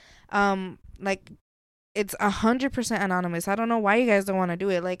podcast. Like, it's 100% anonymous. I don't know why you guys don't want to do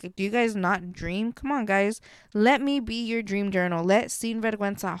it. Like, do you guys not dream? Come on, guys. Let me be your dream journal. Let Sin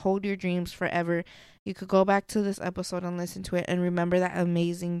Vergüenza hold your dreams forever. You could go back to this episode and listen to it and remember that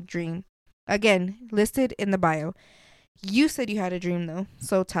amazing dream. Again, listed in the bio. You said you had a dream, though,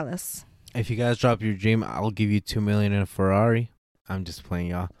 so tell us. If you guys drop your dream, I'll give you $2 million in a Ferrari. I'm just playing,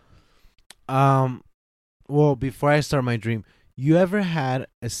 y'all. Well, before I start my dream, you ever had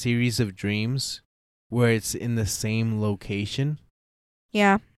a series of dreams where it's in the same location?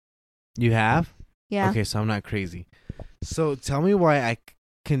 Yeah. You have? Yeah. Okay, so I'm not crazy. So tell me why I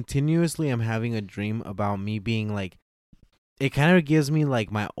continuously am having a dream about me being like, it kind of gives me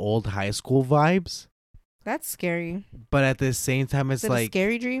like my old high school vibes. That's scary. But at the same time, it's like a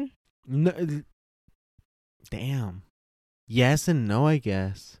scary dream? No, damn. Yes and no, I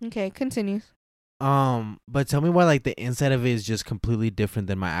guess. Okay, continue. But tell me why like the inside of it is just completely different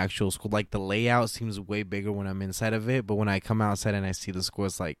than my actual school. Like the layout seems way bigger when I'm inside of it, but when I come outside and I see the school,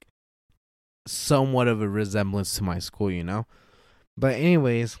 it's like somewhat of a resemblance to my school, you know? But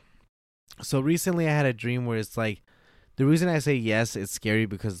anyways, so recently I had a dream where it's like, the reason I say yes, it's scary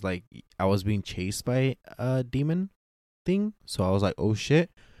because like I was being chased by a demon thing. So I was like, oh shit.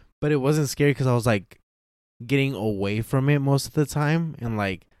 But it wasn't scary because I was like getting away from it most of the time. And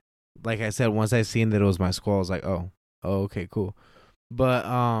like I said, once I seen that it was my school, I was like, oh, okay, cool. But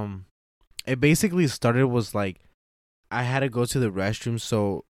it basically started was like I had to go to the restroom.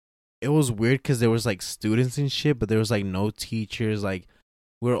 So it was weird because there was like students and shit, but there was like no teachers. Like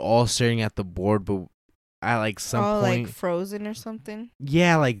we were all staring at the board, but at like some point, like frozen or something.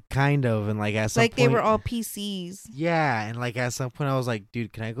 Yeah, like kind of, and like at some like point, they were all PCs. Yeah, and like at some point, I was like,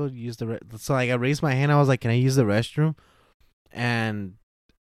 "Dude, can I go use the?" So like I raised my hand. I was like, "Can I use the restroom?" And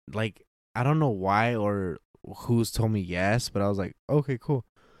like I don't know why or who's told me yes, but I was like, "Okay, cool."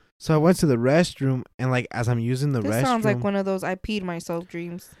 So I went to the restroom, and like as I'm using the restroom, this sounds like one of those I peed myself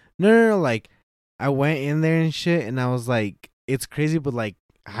dreams. No. Like I went in there and shit, and I was like, it's crazy, but like.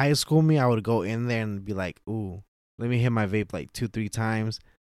 High school me, I would go in there and be like, ooh, let me hit my vape like 2-3 times.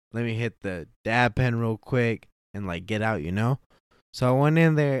 Let me hit the dab pen real quick and like get out, you know? So I went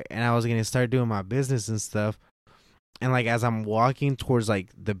in there and I was going to start doing my business and stuff. And like as I'm walking towards like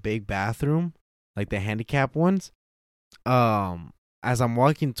the big bathroom, like the handicap ones, as I'm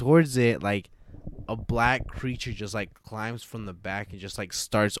walking towards it, like a black creature just like climbs from the back and just like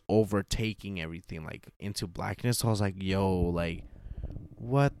starts overtaking everything like into blackness. So I was like, yo, like,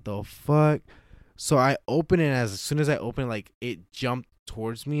 what the fuck? So I open it, as soon as I open it, like it jumped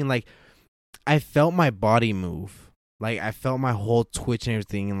towards me, and like I felt my body move. Like I felt my whole twitch and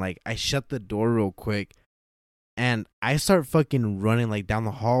everything, and like I shut the door real quick and I start fucking running like down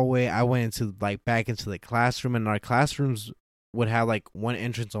the hallway. I went into like back into the classroom, and our classrooms would have like one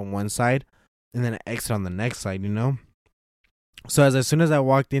entrance on one side and then an exit on the next side, you know? So as soon as I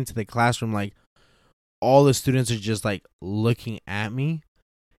walked into the classroom, like all the students are just like looking at me.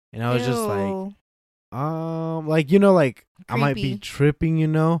 And I was just like, you know, like creepy. I might be tripping, you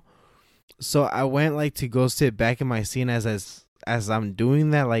know? So I went like to go sit back in my seat, and as I'm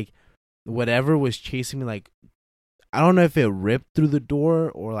doing that, like whatever was chasing me, like I don't know if it ripped through the door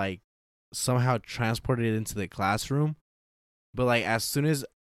or like somehow transported into the classroom. But like as soon as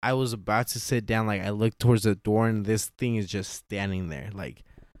I was about to sit down, like I looked towards the door and this thing is just standing there, like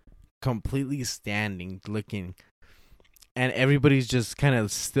completely standing, looking. And everybody's just kind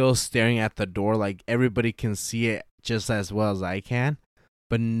of still staring at the door. Like everybody can see it just as well as I can.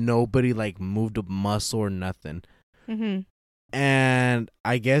 But nobody like moved a muscle or nothing. Mm-hmm. And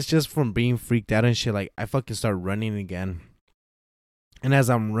I guess just from being freaked out and shit, like I fucking start running again. And as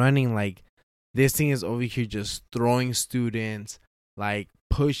I'm running, like this thing is over here just throwing students, like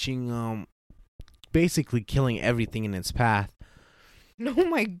pushing them, basically killing everything in its path. Oh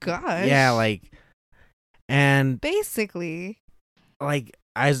my gosh. Yeah, like, and basically, like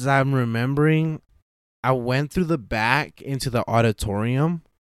as I'm remembering, I went through the back into the auditorium,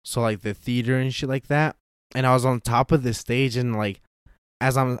 so like the theater and shit like that, and I was on top of the stage, and like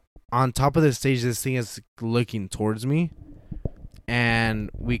as I'm on top of the stage, this thing is looking towards me, and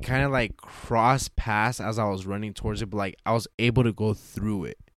we kind of like crossed paths as I was running towards it, but like I was able to go through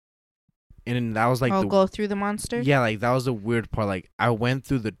it, and that was like go through the monster. Yeah, like that was the weird part. Like I went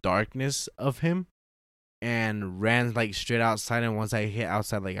through the darkness of him and ran like straight outside, and once I hit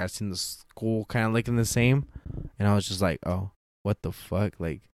outside, like I seen the school kind of looking the same, and I was just like, oh, what the fuck,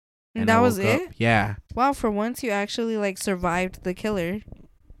 like. And that was it? Yeah. Wow, for once you actually like survived the killer.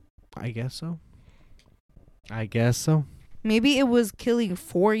 I guess so. Maybe it was killing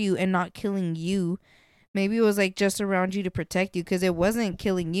for you and not killing you. Maybe it was like just around you to protect you, because it wasn't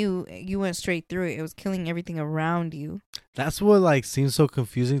killing you. You went straight through it. It was killing everything around you. That's what like seems so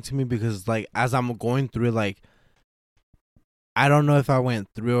confusing to me, because like as I'm going through it, like I don't know if I went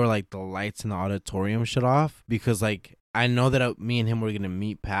through or like the lights in the auditorium shut off, because like I know that me and him were gonna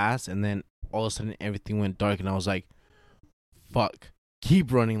meet past, and then all of a sudden everything went dark, and I was like, fuck,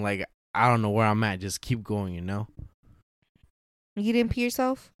 keep running, like I don't know where I'm at, just keep going, you know. You didn't pee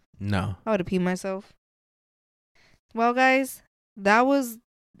yourself? No. I would have peed myself. Well, guys, that was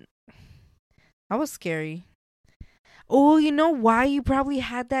scary. Oh, you know why you probably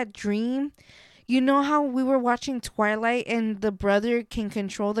had that dream? You know how we were watching Twilight and the brother can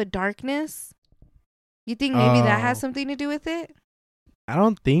control the darkness? You think maybe that has something to do with it? I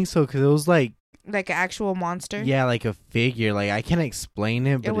don't think so, because it was like an actual monster? Yeah, like a figure. Like I can't explain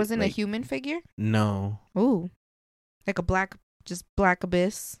it, but it wasn't a human figure? No. Ooh. Like a black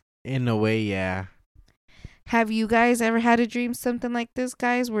abyss? In a way, yeah. Have you guys ever had a dream something like this,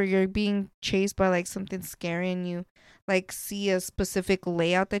 guys, where you're being chased by like something scary and you like see a specific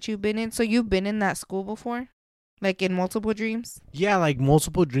layout that you've been in? So you've been in that school before? Like in multiple dreams? Yeah, like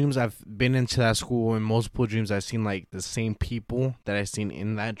multiple dreams I've been into that school, and multiple dreams I've seen like the same people that I've seen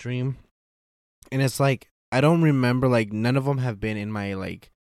in that dream. And it's like I don't remember, like none of them have been in my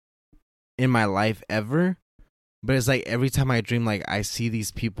life ever. But it's like every time I dream, like I see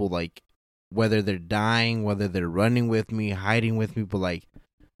these people, like whether they're dying, whether they're running with me, hiding with me, but like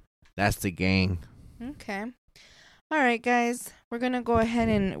that's the gang. Okay. All right, guys. We're going to go ahead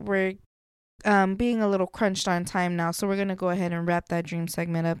and we're being a little crunched on time now. So we're going to go ahead and wrap that dream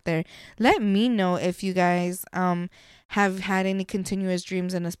segment up there. Let me know if you guys have had any continuous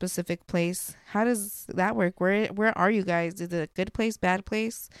dreams in a specific place. How does that work? Where are you guys? Is it a good place, bad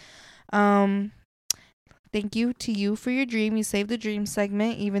place? Thank you to you for your dream. You saved the dream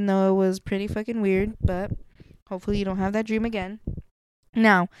segment, even though it was pretty fucking weird, but hopefully you don't have that dream again.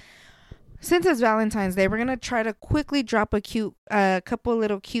 Now, since it's Valentine's Day, we're going to try to quickly drop a couple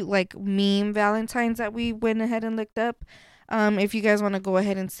little cute like meme Valentines that we went ahead and looked up. If you guys want to go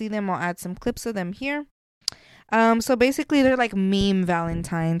ahead and see them, I'll add some clips of them here. So basically they're like meme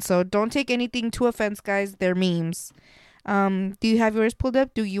Valentines. So don't take anything to offense, guys. They're memes. Do you have yours pulled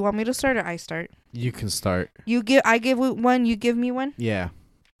up? Do you want me to start or I start? You can start. I give one, you give me one? Yeah.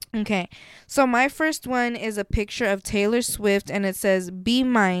 Okay. So my first one is a picture of Taylor Swift, and it says, "Be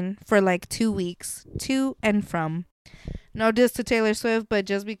mine for like 2 weeks, to and from." No diss to Taylor Swift, but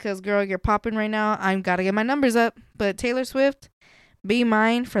just because, girl, you're popping right now, I'm gotta get my numbers up. But Taylor Swift, be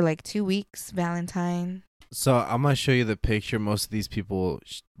mine for like 2 weeks, Valentine. So I'm gonna show you the picture. Most of these people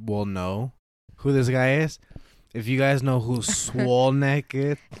will know who this guy is. If you guys know who Swole Neck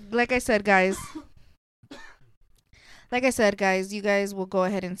is. Like I said, guys, you guys will go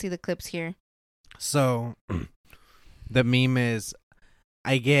ahead and see the clips here. So, the meme is,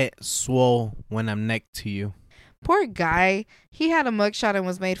 I get swole when I'm next to you. Poor guy. He had a mugshot and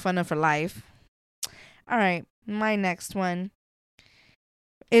was made fun of for life. All right, my next one.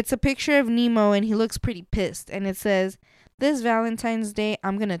 It's a picture of Nemo, and he looks pretty pissed. And it says, "This Valentine's Day,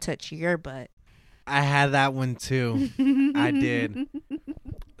 I'm going to touch your butt." I had that one too. I did.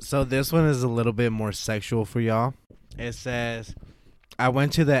 So this one is a little bit more sexual for y'all. It says, I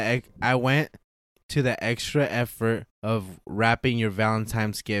went to the extra effort of wrapping your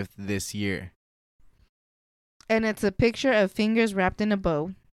Valentine's gift this year. And it's a picture of fingers wrapped in a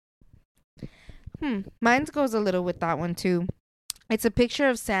bow. Mine goes a little with that one too. It's a picture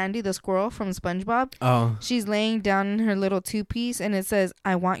of Sandy the squirrel from SpongeBob. Oh. She's laying down in her little two-piece and it says,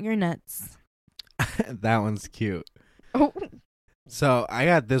 "I want your nuts." That one's cute. Oh. So I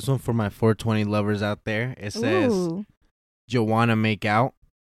got this one for my 420 lovers out there. It says, "Do you want to make out?"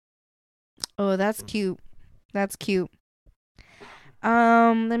 Oh, that's cute. That's cute.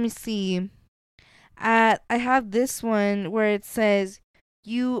 Let me see. I have this one where it says,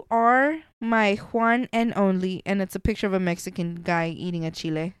 "You are my Juan and only," and it's a picture of a Mexican guy eating a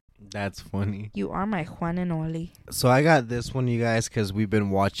chile. That's funny. You are my Juan and only. So I got this one, you guys, because we've been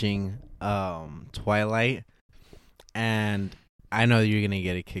watching Twilight, and I know you're gonna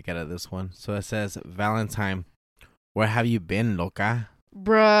get a kick out of this one. So it says, "Valentine, where have you been, loca?"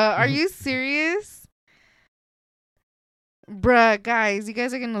 Bruh, are you serious? Bruh, guys, you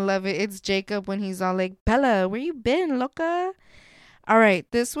guys are gonna love it. It's Jacob when he's all like, "Bella, where you been, loca?" All right,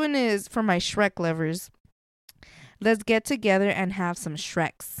 this one is for my Shrek lovers. Let's get together and have some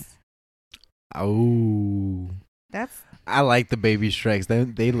Shreks. Oh, I like the baby Shreks.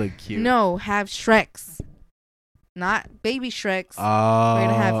 They look cute. No, have Shreks, not baby Shreks. We're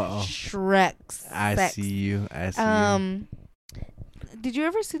gonna have Shreks. I see you. Did you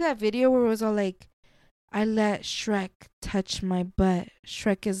ever see that video where it was all like, "I let Shrek touch my butt.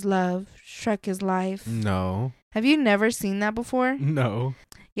 Shrek is love. Shrek is life"? No. Have you never seen that before? No.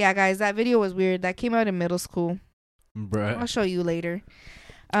 Yeah, guys, that video was weird. That came out in middle school. Bruh. I'll show you later.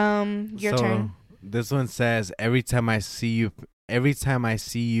 Your turn. This one says, every time I see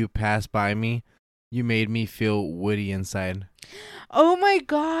you pass by me, you made me feel woody inside." Oh my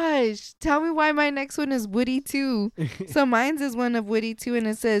gosh. Tell me why my next one is Woody too. So mine's is one of Woody too, and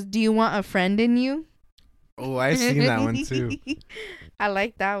it says, "Do you want a friend in you?" Oh, I seen that one too. I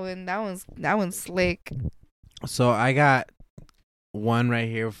like that one. That one's slick. So I got one right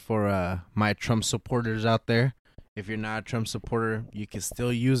here for my Trump supporters out there. If you're not a Trump supporter, you can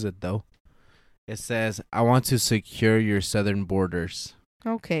still use it though. It says, "I want to secure your southern borders."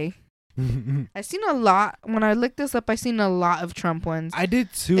 Okay. I seen a lot. When I looked this up, I seen a lot of Trump ones. I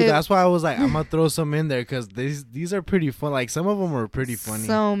did too. That's why I was like, I'm gonna throw some in there because these are pretty fun. Like some of them are pretty funny.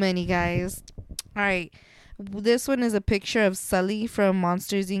 So many, guys. All right. This one is a picture of Sully from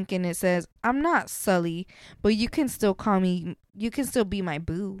Monsters Inc. and it says, "I'm not Sully, but you can still call me. You can still be my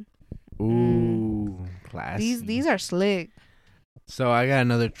boo." Ooh, classy. These are slick. So I got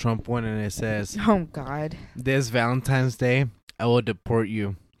another Trump one, and it says, "Oh God, this Valentine's Day, I will deport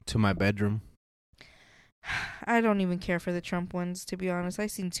you to my bedroom." I don't even care for the Trump ones, to be honest. I've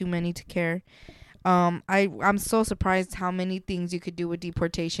seen too many to care. I'm so surprised how many things you could do with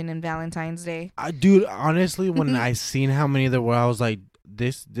deportation and Valentine's Day. Dude, honestly, when I seen how many there were, I was like,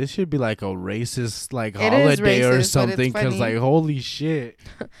 this should be like a racist like holiday or something, because like, holy shit.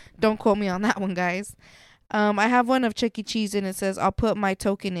 Don't quote me on that one, guys. I have one of Chuck E. Cheese and it says, "I'll put my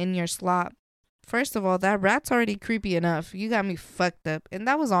token in your slot." First of all, that rat's already creepy enough. You got me fucked up. And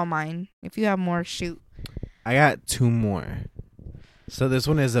that was all mine. If you have more, shoot. I got two more. So this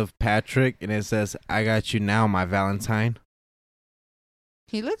one is of Patrick, and it says, "I got you now, my Valentine."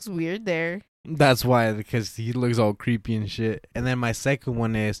 He looks weird there. That's why, because he looks all creepy and shit. And then my second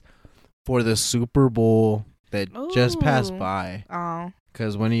one is for the Super Bowl that just passed by. Oh.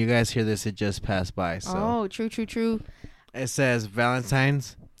 Because when you guys hear this, it just passed by. So. Oh, true. It says,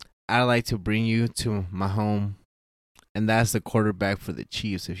 "Valentine's, I'd like to bring you to my home." And that's the quarterback for the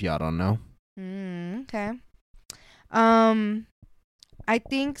Chiefs, if y'all don't know. Okay. I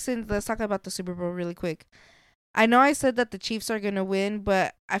think let's talk about the Super Bowl really quick. I know I said that the Chiefs are going to win,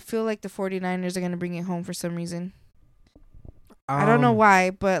 but I feel like the 49ers are going to bring it home for some reason. I don't know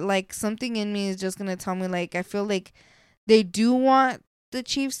why, but like something in me is just going to tell me, like, I feel like they do want the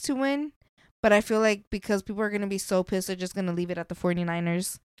Chiefs to win, but I feel like because people are going to be so pissed, they're just going to leave it at the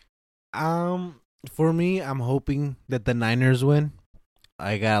 49ers. For me, I'm hoping that the Niners win.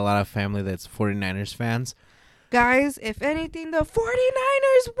 I got a lot of family that's 49ers fans. Guys, if anything, the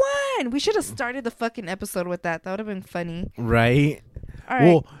 49ers won. We should have started the fucking episode with that. That would have been funny. Right? All right.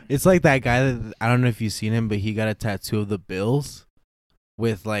 Well, it's like that guy that, I don't know if you've seen him, but he got a tattoo of the Bills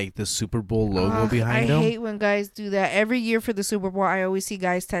with like the Super Bowl logo behind him. I hate when guys do that. Every year for the Super Bowl, I always see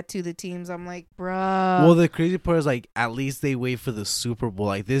guys tattoo the teams. I'm like, bruh. Well, the crazy part is like, at least they wait for the Super Bowl.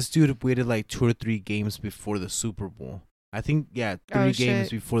 Like this dude waited like 2 or 3 games before the Super Bowl. I think, 3 games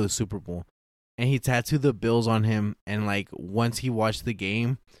before the Super Bowl. And he tattooed the Bills on him. And like once he watched the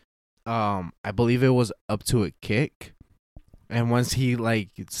game, I believe it was up to a kick. And once he like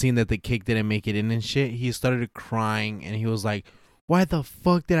seen that the cake didn't make it in and shit, he started crying and he was like, "Why the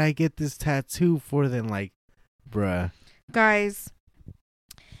fuck did I get this tattoo for?" Then like, bruh. Guys,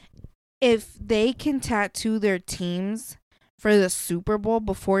 if they can tattoo their teams for the Super Bowl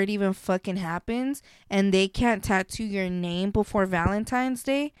before it even fucking happens, and they can't tattoo your name before Valentine's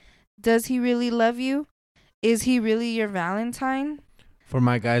Day, does he really love you? Is he really your Valentine? For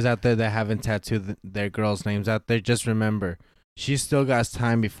my guys out there that haven't tattooed their girls' names out there, just remember, she still got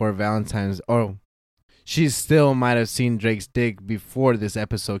time before Valentine's. Or she still might have seen Drake's dick before this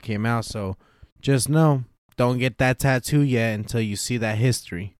episode came out. So just know, don't get that tattoo yet until you see that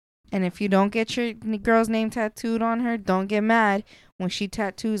history. And if you don't get your girl's name tattooed on her, don't get mad when she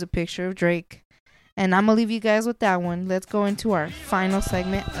tattoos a picture of Drake. And I'm going to leave you guys with that one. Let's go into our final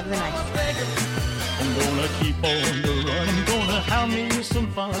segment of the night. I'm gonna keep on the run. I'm gonna have me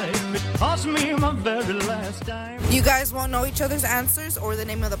some fun. It cost me my very last dime. You guys won't know each other's answers or the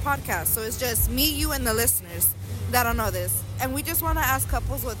name of the podcast. So it's just me, you, and the listeners that don't know this. And we just want to ask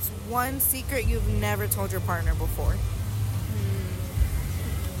couples what's one secret you've never told your partner before.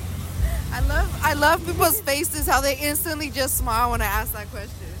 I love people's faces, how they instantly just smile when I ask that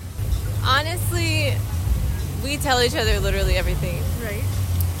question. Honestly, we tell each other literally everything. Right.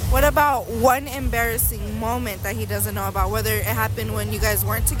 What about one embarrassing moment that he doesn't know about, whether it happened when you guys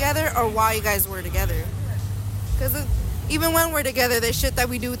weren't together or while you guys were together? Because even when we're together, there's shit that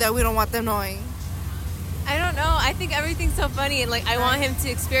we do that we don't want them knowing. I don't know. I think everything's so funny, and like I want him to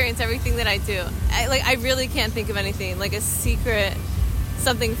experience everything that I do. I really can't think of anything like a secret.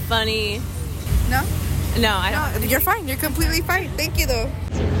 Something funny. No, I don't. You're fine. You're completely fine. Thank you, though.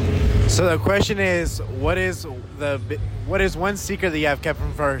 So the question is, what is one secret that you have kept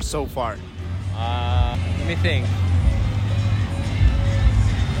from her so far? Let me think.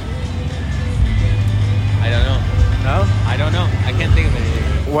 I don't know. No? I don't know. I can't think of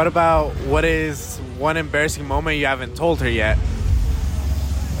anything. What is one embarrassing moment you haven't told her yet?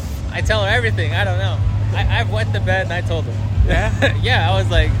 I tell her everything. I don't know. I've wet the bed and I told her. Yeah? Yeah, I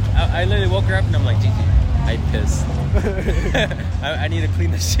was like, I literally woke her up and I'm like, Gigi, I pissed. I need to clean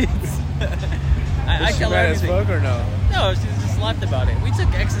the sheets. I tell her everything. As fuck or no? No, she just laughed about it. We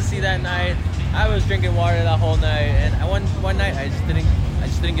took ecstasy that night. I was drinking water that whole night, and one night I just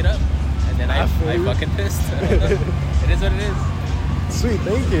didn't get up, and then I fucking pissed. I don't know. It is what it is. Sweet,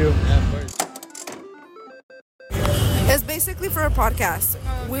 thank you. Yeah, of course. It's basically for a podcast.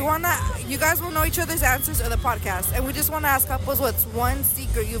 You guys will know each other's answers of the podcast, and we just want to ask couples what's one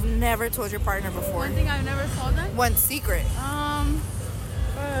secret you've never told your partner before. One thing I've never told them? One secret. Fuck.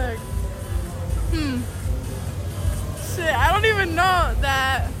 Shit, I don't even know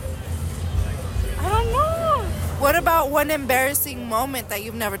that. I don't know. What about one embarrassing moment that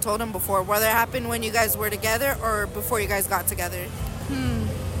you've never told them before, whether it happened when you guys were together or before you guys got together?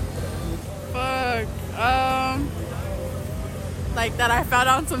 Fuck. Like that I fell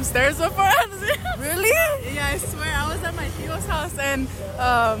down some stairs before. Really? Yeah, I swear. I was at my tío's house and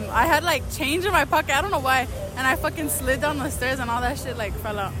I had like change in my pocket. I don't know why. And I fucking slid down the stairs and all that shit like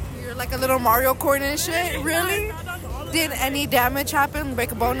fell out. You're like a little Mario Kart and shit? Really? Did any damage happen?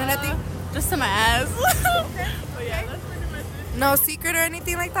 Break a bone or anything? Just to my ass. Okay. But yeah, that's pretty much it. No secret or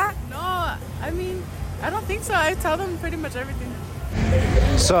anything like that? No, I mean, I don't think so. I tell them pretty much everything.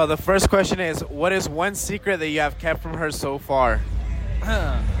 So the first question is, what is one secret that you have kept from her so far?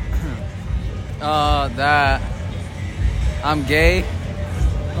 That I'm gay.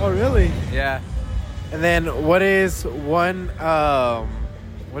 Oh, really? Yeah. And then what is one,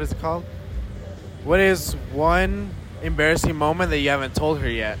 what is it called? What is one embarrassing moment that you haven't told her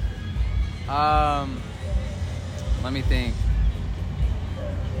yet? Let me think.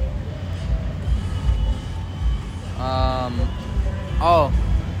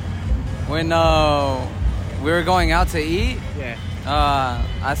 When we were going out to eat, Yeah.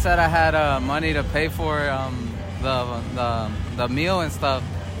 I said I had money to pay for the meal and stuff,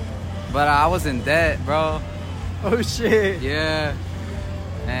 but I was in debt, bro. Oh, shit. Yeah.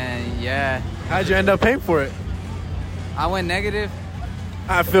 And yeah, How'd you end up paying for it? I went negative.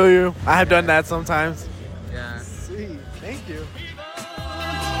 I feel you. I have done that sometimes. Yeah. Sweet. Thank you.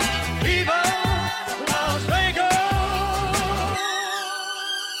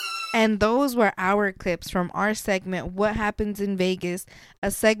 And those were our clips from our segment, What Happens in Vegas, a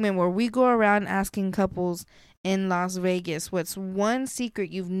segment where we go around asking couples in Las Vegas what's one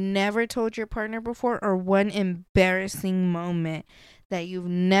secret you've never told your partner before, or one embarrassing moment that you've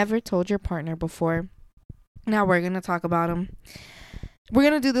never told your partner before. Now we're going to talk about them. We're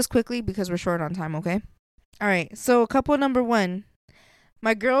going to do this quickly because we're short on time, okay? All right, so couple number one.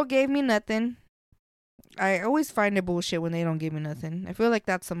 My girl gave me nothing. I always find it bullshit when they don't give me nothing. I feel like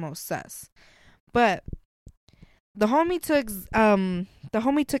that's the most sus. But the homie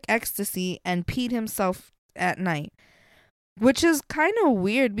took ecstasy and peed himself at night, which is kind of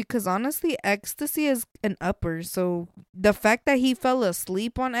weird because honestly, ecstasy is an upper. So the fact that he fell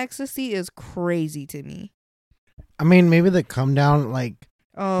asleep on ecstasy is crazy to me. I mean, maybe the come down, like,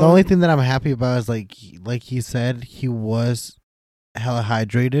 the only thing that I'm happy about is like he said, he was hella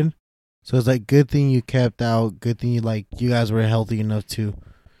hydrated. So it's like, good thing you kept out. Good thing you guys were healthy enough to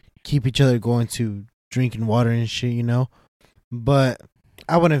keep each other going to drinking water and shit, you know? But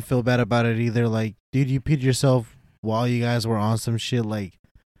I wouldn't feel bad about it either. Like, dude, you peed yourself while you guys were on some shit. Like,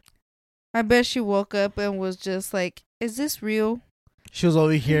 I bet she woke up and was just like, is this real? She was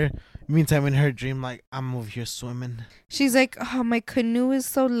over here. Meantime, in her dream, like, I'm over here swimming. She's like, oh, my canoe is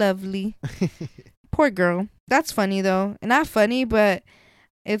so lovely. Poor girl. That's funny, though. Not funny, but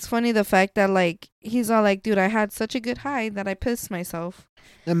it's funny the fact that, like, he's all like, dude, I had such a good high that I pissed myself.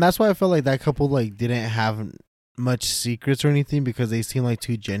 And that's why I felt like that couple, like, didn't have much secrets or anything, because they seem like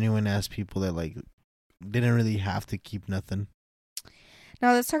two genuine ass people that, like, didn't really have to keep nothing.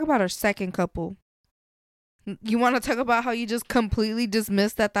 Now, let's talk about our second couple. You want to talk about how you just completely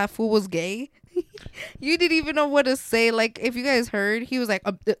dismissed that fool was gay? You didn't even know what to say. Like, if you guys heard, he was like,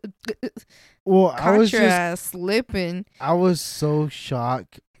 well, I was just slipping. I was so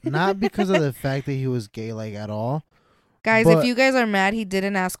shocked, not because of the fact that he was gay, like, at all. Guys, if you guys are mad he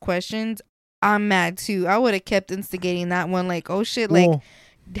didn't ask questions, I'm mad too. I would have kept instigating that one. Like, oh shit, like,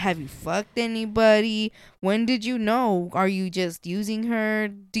 have you fucked anybody? When did you know? Are you just using her?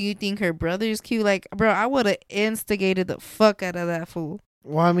 Do you think her brother's cute? Like, bro, I would have instigated the fuck out of that fool.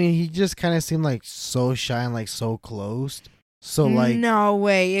 Well, I mean, he just kind of seemed like so shy and like so closed. So like, no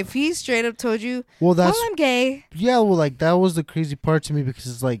way. If he straight up told you, well, that's, I'm gay. Yeah, well, like, that was the crazy part to me, because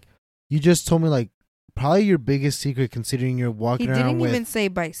it's like, you just told me, like, probably your biggest secret, considering you're walking around with. He didn't even say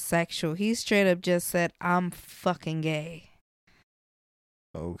bisexual. He straight up just said, I'm fucking gay.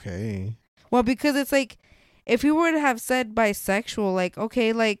 Okay. Well, because it's like, if you were to have said bisexual, like,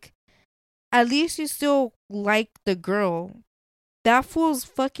 okay, like, at least you still like the girl. That fool's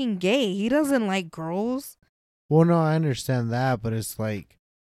fucking gay. He doesn't like girls. Well, no, I understand that, but it's like,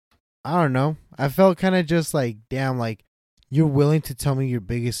 I don't know. I felt kind of just like, damn, like, you're willing to tell me your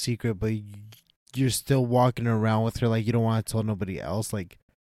biggest secret, but you're still walking around with her like you don't want to tell nobody else. Like,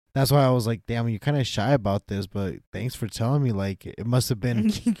 that's why I was like, damn, you're kind of shy about this, but thanks for telling me. Like, it must have been.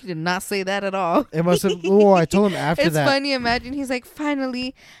 You did not say that at all. It must have. Oh, I told him after it's that. It's funny. Imagine he's like,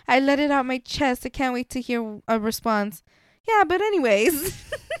 finally, I let it out my chest. I can't wait to hear a response. Yeah, but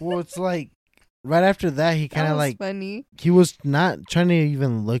anyways. Well, it's like, right after that, he kind of like. Funny. He was not trying to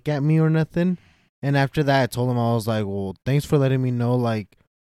even look at me or nothing. And after that, I told him, I was like, well, thanks for letting me know. Like,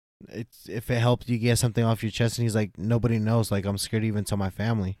 if it helped you get something off your chest. And he's like, nobody knows. Like, I'm scared to even tell my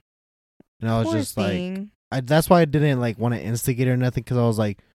family. And I was Poor just thing. like, that's why I didn't like want to instigate or nothing, because I was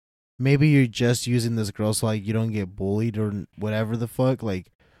like, maybe you're just using this girl so like you don't get bullied or whatever the fuck.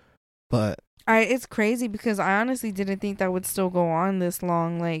 Like, but it's crazy because I honestly didn't think that would still go on this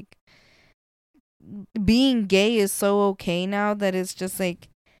long. Like, being gay is so okay now that it's just like,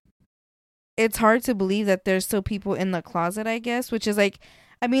 it's hard to believe that there's still people in the closet, I guess, which is like,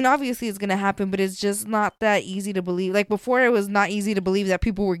 I mean, obviously it's going to happen, but it's just not that easy to believe. Like, before it was not easy to believe that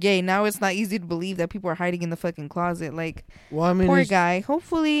people were gay. Now it's not easy to believe that people are hiding in the fucking closet. Like, well, I mean, poor guy.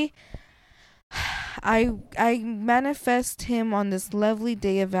 Hopefully, I manifest him on this lovely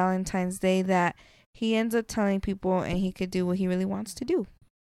day of Valentine's Day that he ends up telling people and he could do what he really wants to do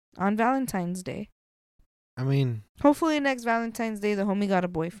on Valentine's Day. I mean, hopefully next Valentine's Day, the homie got a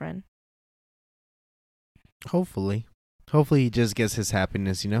boyfriend. Hopefully he just gets his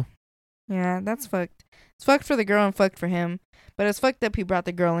happiness, you know? Yeah, that's fucked. It's fucked for the girl and fucked for him. But it's fucked up he brought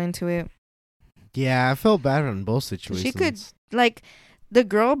the girl into it. Yeah, I felt bad on both situations. She could, like, the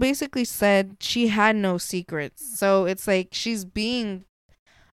girl basically said she had no secrets. So it's like she's being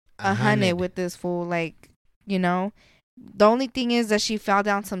a honey with this fool. Like, you know? The only thing is that she fell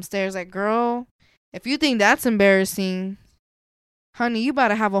down some stairs. Like, girl, if you think that's embarrassing, honey, you about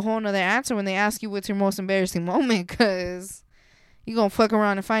to have a whole nother answer when they ask you what's your most embarrassing moment, because you gonna fuck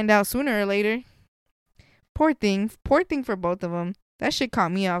around and find out sooner or later. Poor thing for both of them. That shit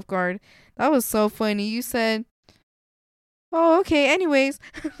caught me off guard. That was so funny. You said, oh, okay, anyways.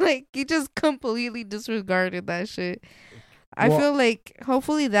 Like, you just completely disregarded that shit. I feel like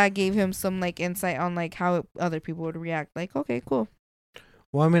hopefully that gave him some like insight on like how other people would react. Like, okay, cool.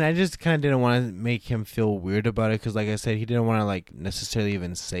 Well, I mean, I just kind of didn't want to make him feel weird about it, because, like I said, he didn't want to, like, necessarily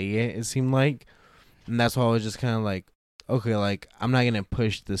even say it seemed like. And that's why I was just kind of like, okay, like, I'm not going to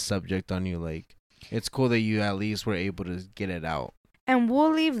push this subject on you. Like, it's cool that you at least were able to get it out. And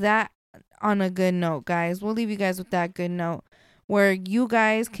we'll leave that on a good note, guys. We'll leave you guys with that good note where you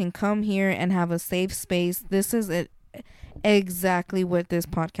guys can come here and have a safe space. This is it. Exactly what this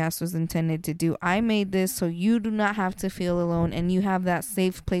podcast was intended to do. I made this so you do not have to feel alone, and you have that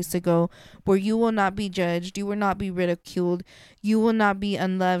safe place to go where you will not be judged, you will not be ridiculed, you will not be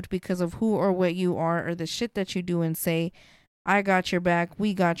unloved because of who or what you are or the shit that you do and say. I got your back,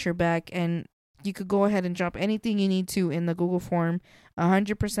 we got your back, and you could go ahead and drop anything you need to in the Google form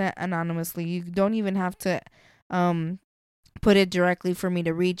 100% anonymously. You don't even have to put it directly for me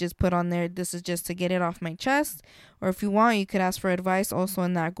to read. Just put on there, this is just to get it off my chest. Or if you want, you could ask for advice also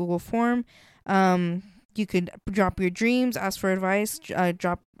in that Google form. You could drop your dreams, ask for advice,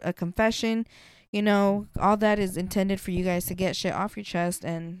 drop a confession. You know, all that is intended for you guys to get shit off your chest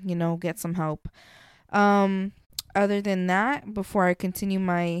and, you know, get some help. Other than that, before I continue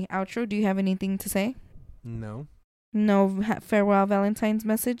my outro, do you have anything to say? No. No farewell Valentine's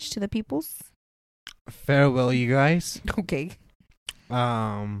message to the peoples? Farewell, you guys. Okay.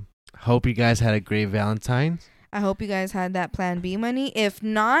 Hope you guys had a great Valentine's. I hope you guys had that Plan B money. If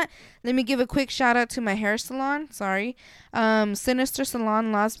not, let me give a quick shout out to my hair salon. Sorry. Sinister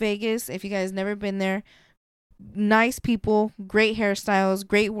Salon, Las Vegas. If you guys never been there, nice people, great hairstyles,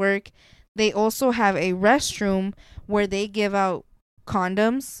 great work. They also have a restroom where they give out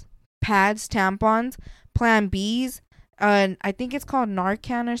condoms, pads, tampons, Plan Bs. I think it's called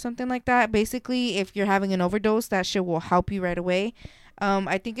Narcan or something like that. Basically, if you're having an overdose, that shit will help you right away.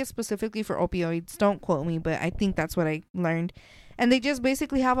 I think it's specifically for opioids. Don't quote me, but I think that's what I learned. And they just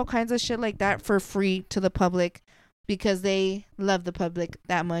basically have all kinds of shit like that for free to the public because they love the public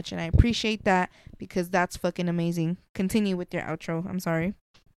that much. And I appreciate that because that's fucking amazing. Continue with your outro. I'm sorry.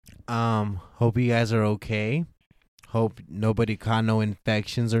 Hope you guys are okay. Hope nobody caught no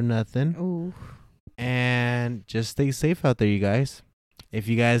infections or nothing. Ooh. And just stay safe out there, you guys. If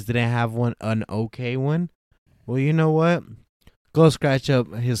you guys didn't have an okay one, well, you know what? Go scratch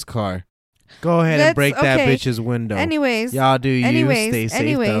up his car. Go ahead and break that bitch's window. Anyways. Y'all do you. Stay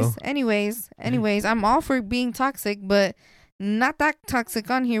safe, though. Anyways, I'm all for being toxic, but not that toxic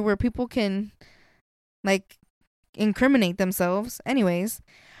on here where people can, like, incriminate themselves. Anyways.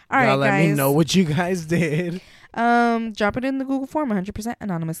 All right, guys. Let me know what you guys did. Drop it in the Google form 100%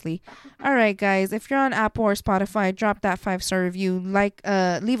 anonymously. All right, guys. If you're on Apple or Spotify, drop that 5-star review.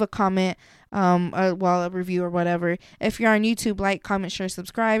 Leave a comment, a review or whatever. If you're on YouTube, like, comment, share,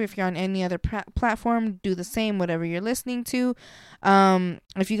 subscribe. If you're on any other platform, do the same, whatever you're listening to.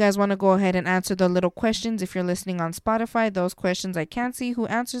 If you guys want to go ahead and answer the little questions, if you're listening on Spotify, those questions I can't see who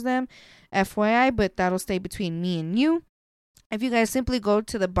answers them, FYI, but that'll stay between me and you. If you guys simply go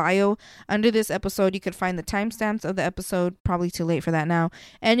to the bio under this episode, you could find the timestamps of the episode. Probably too late for that now.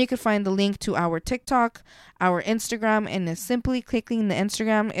 And you could find the link to our TikTok, our Instagram, and simply clicking the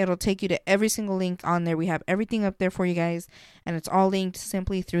Instagram, it'll take you to every single link on there. We have everything up there for you guys, and it's all linked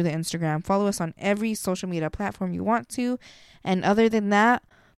simply through the Instagram. Follow us on every social media platform you want to. And other than that,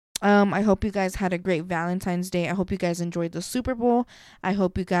 I hope you guys had a great Valentine's Day. I hope you guys enjoyed the Super Bowl. I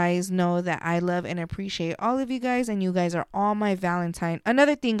hope you guys know that I love and appreciate all of you guys, and you guys are all my Valentine.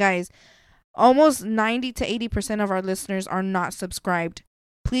 Another thing, guys, almost 90 to 80% of our listeners are not subscribed.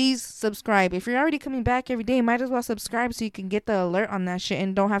 Please subscribe. If you're already coming back every day, might as well subscribe so you can get the alert on that shit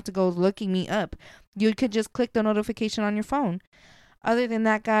and don't have to go looking me up. You could just click the notification on your phone. Other than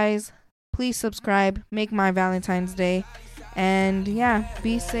that, guys, please subscribe. Make my Valentine's Day. And yeah,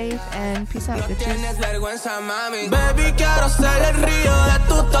 be safe and peace out, bitches. Baby, quiero ser el río de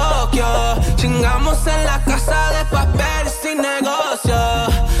tu Tokio. Chingamos en la casa de papel.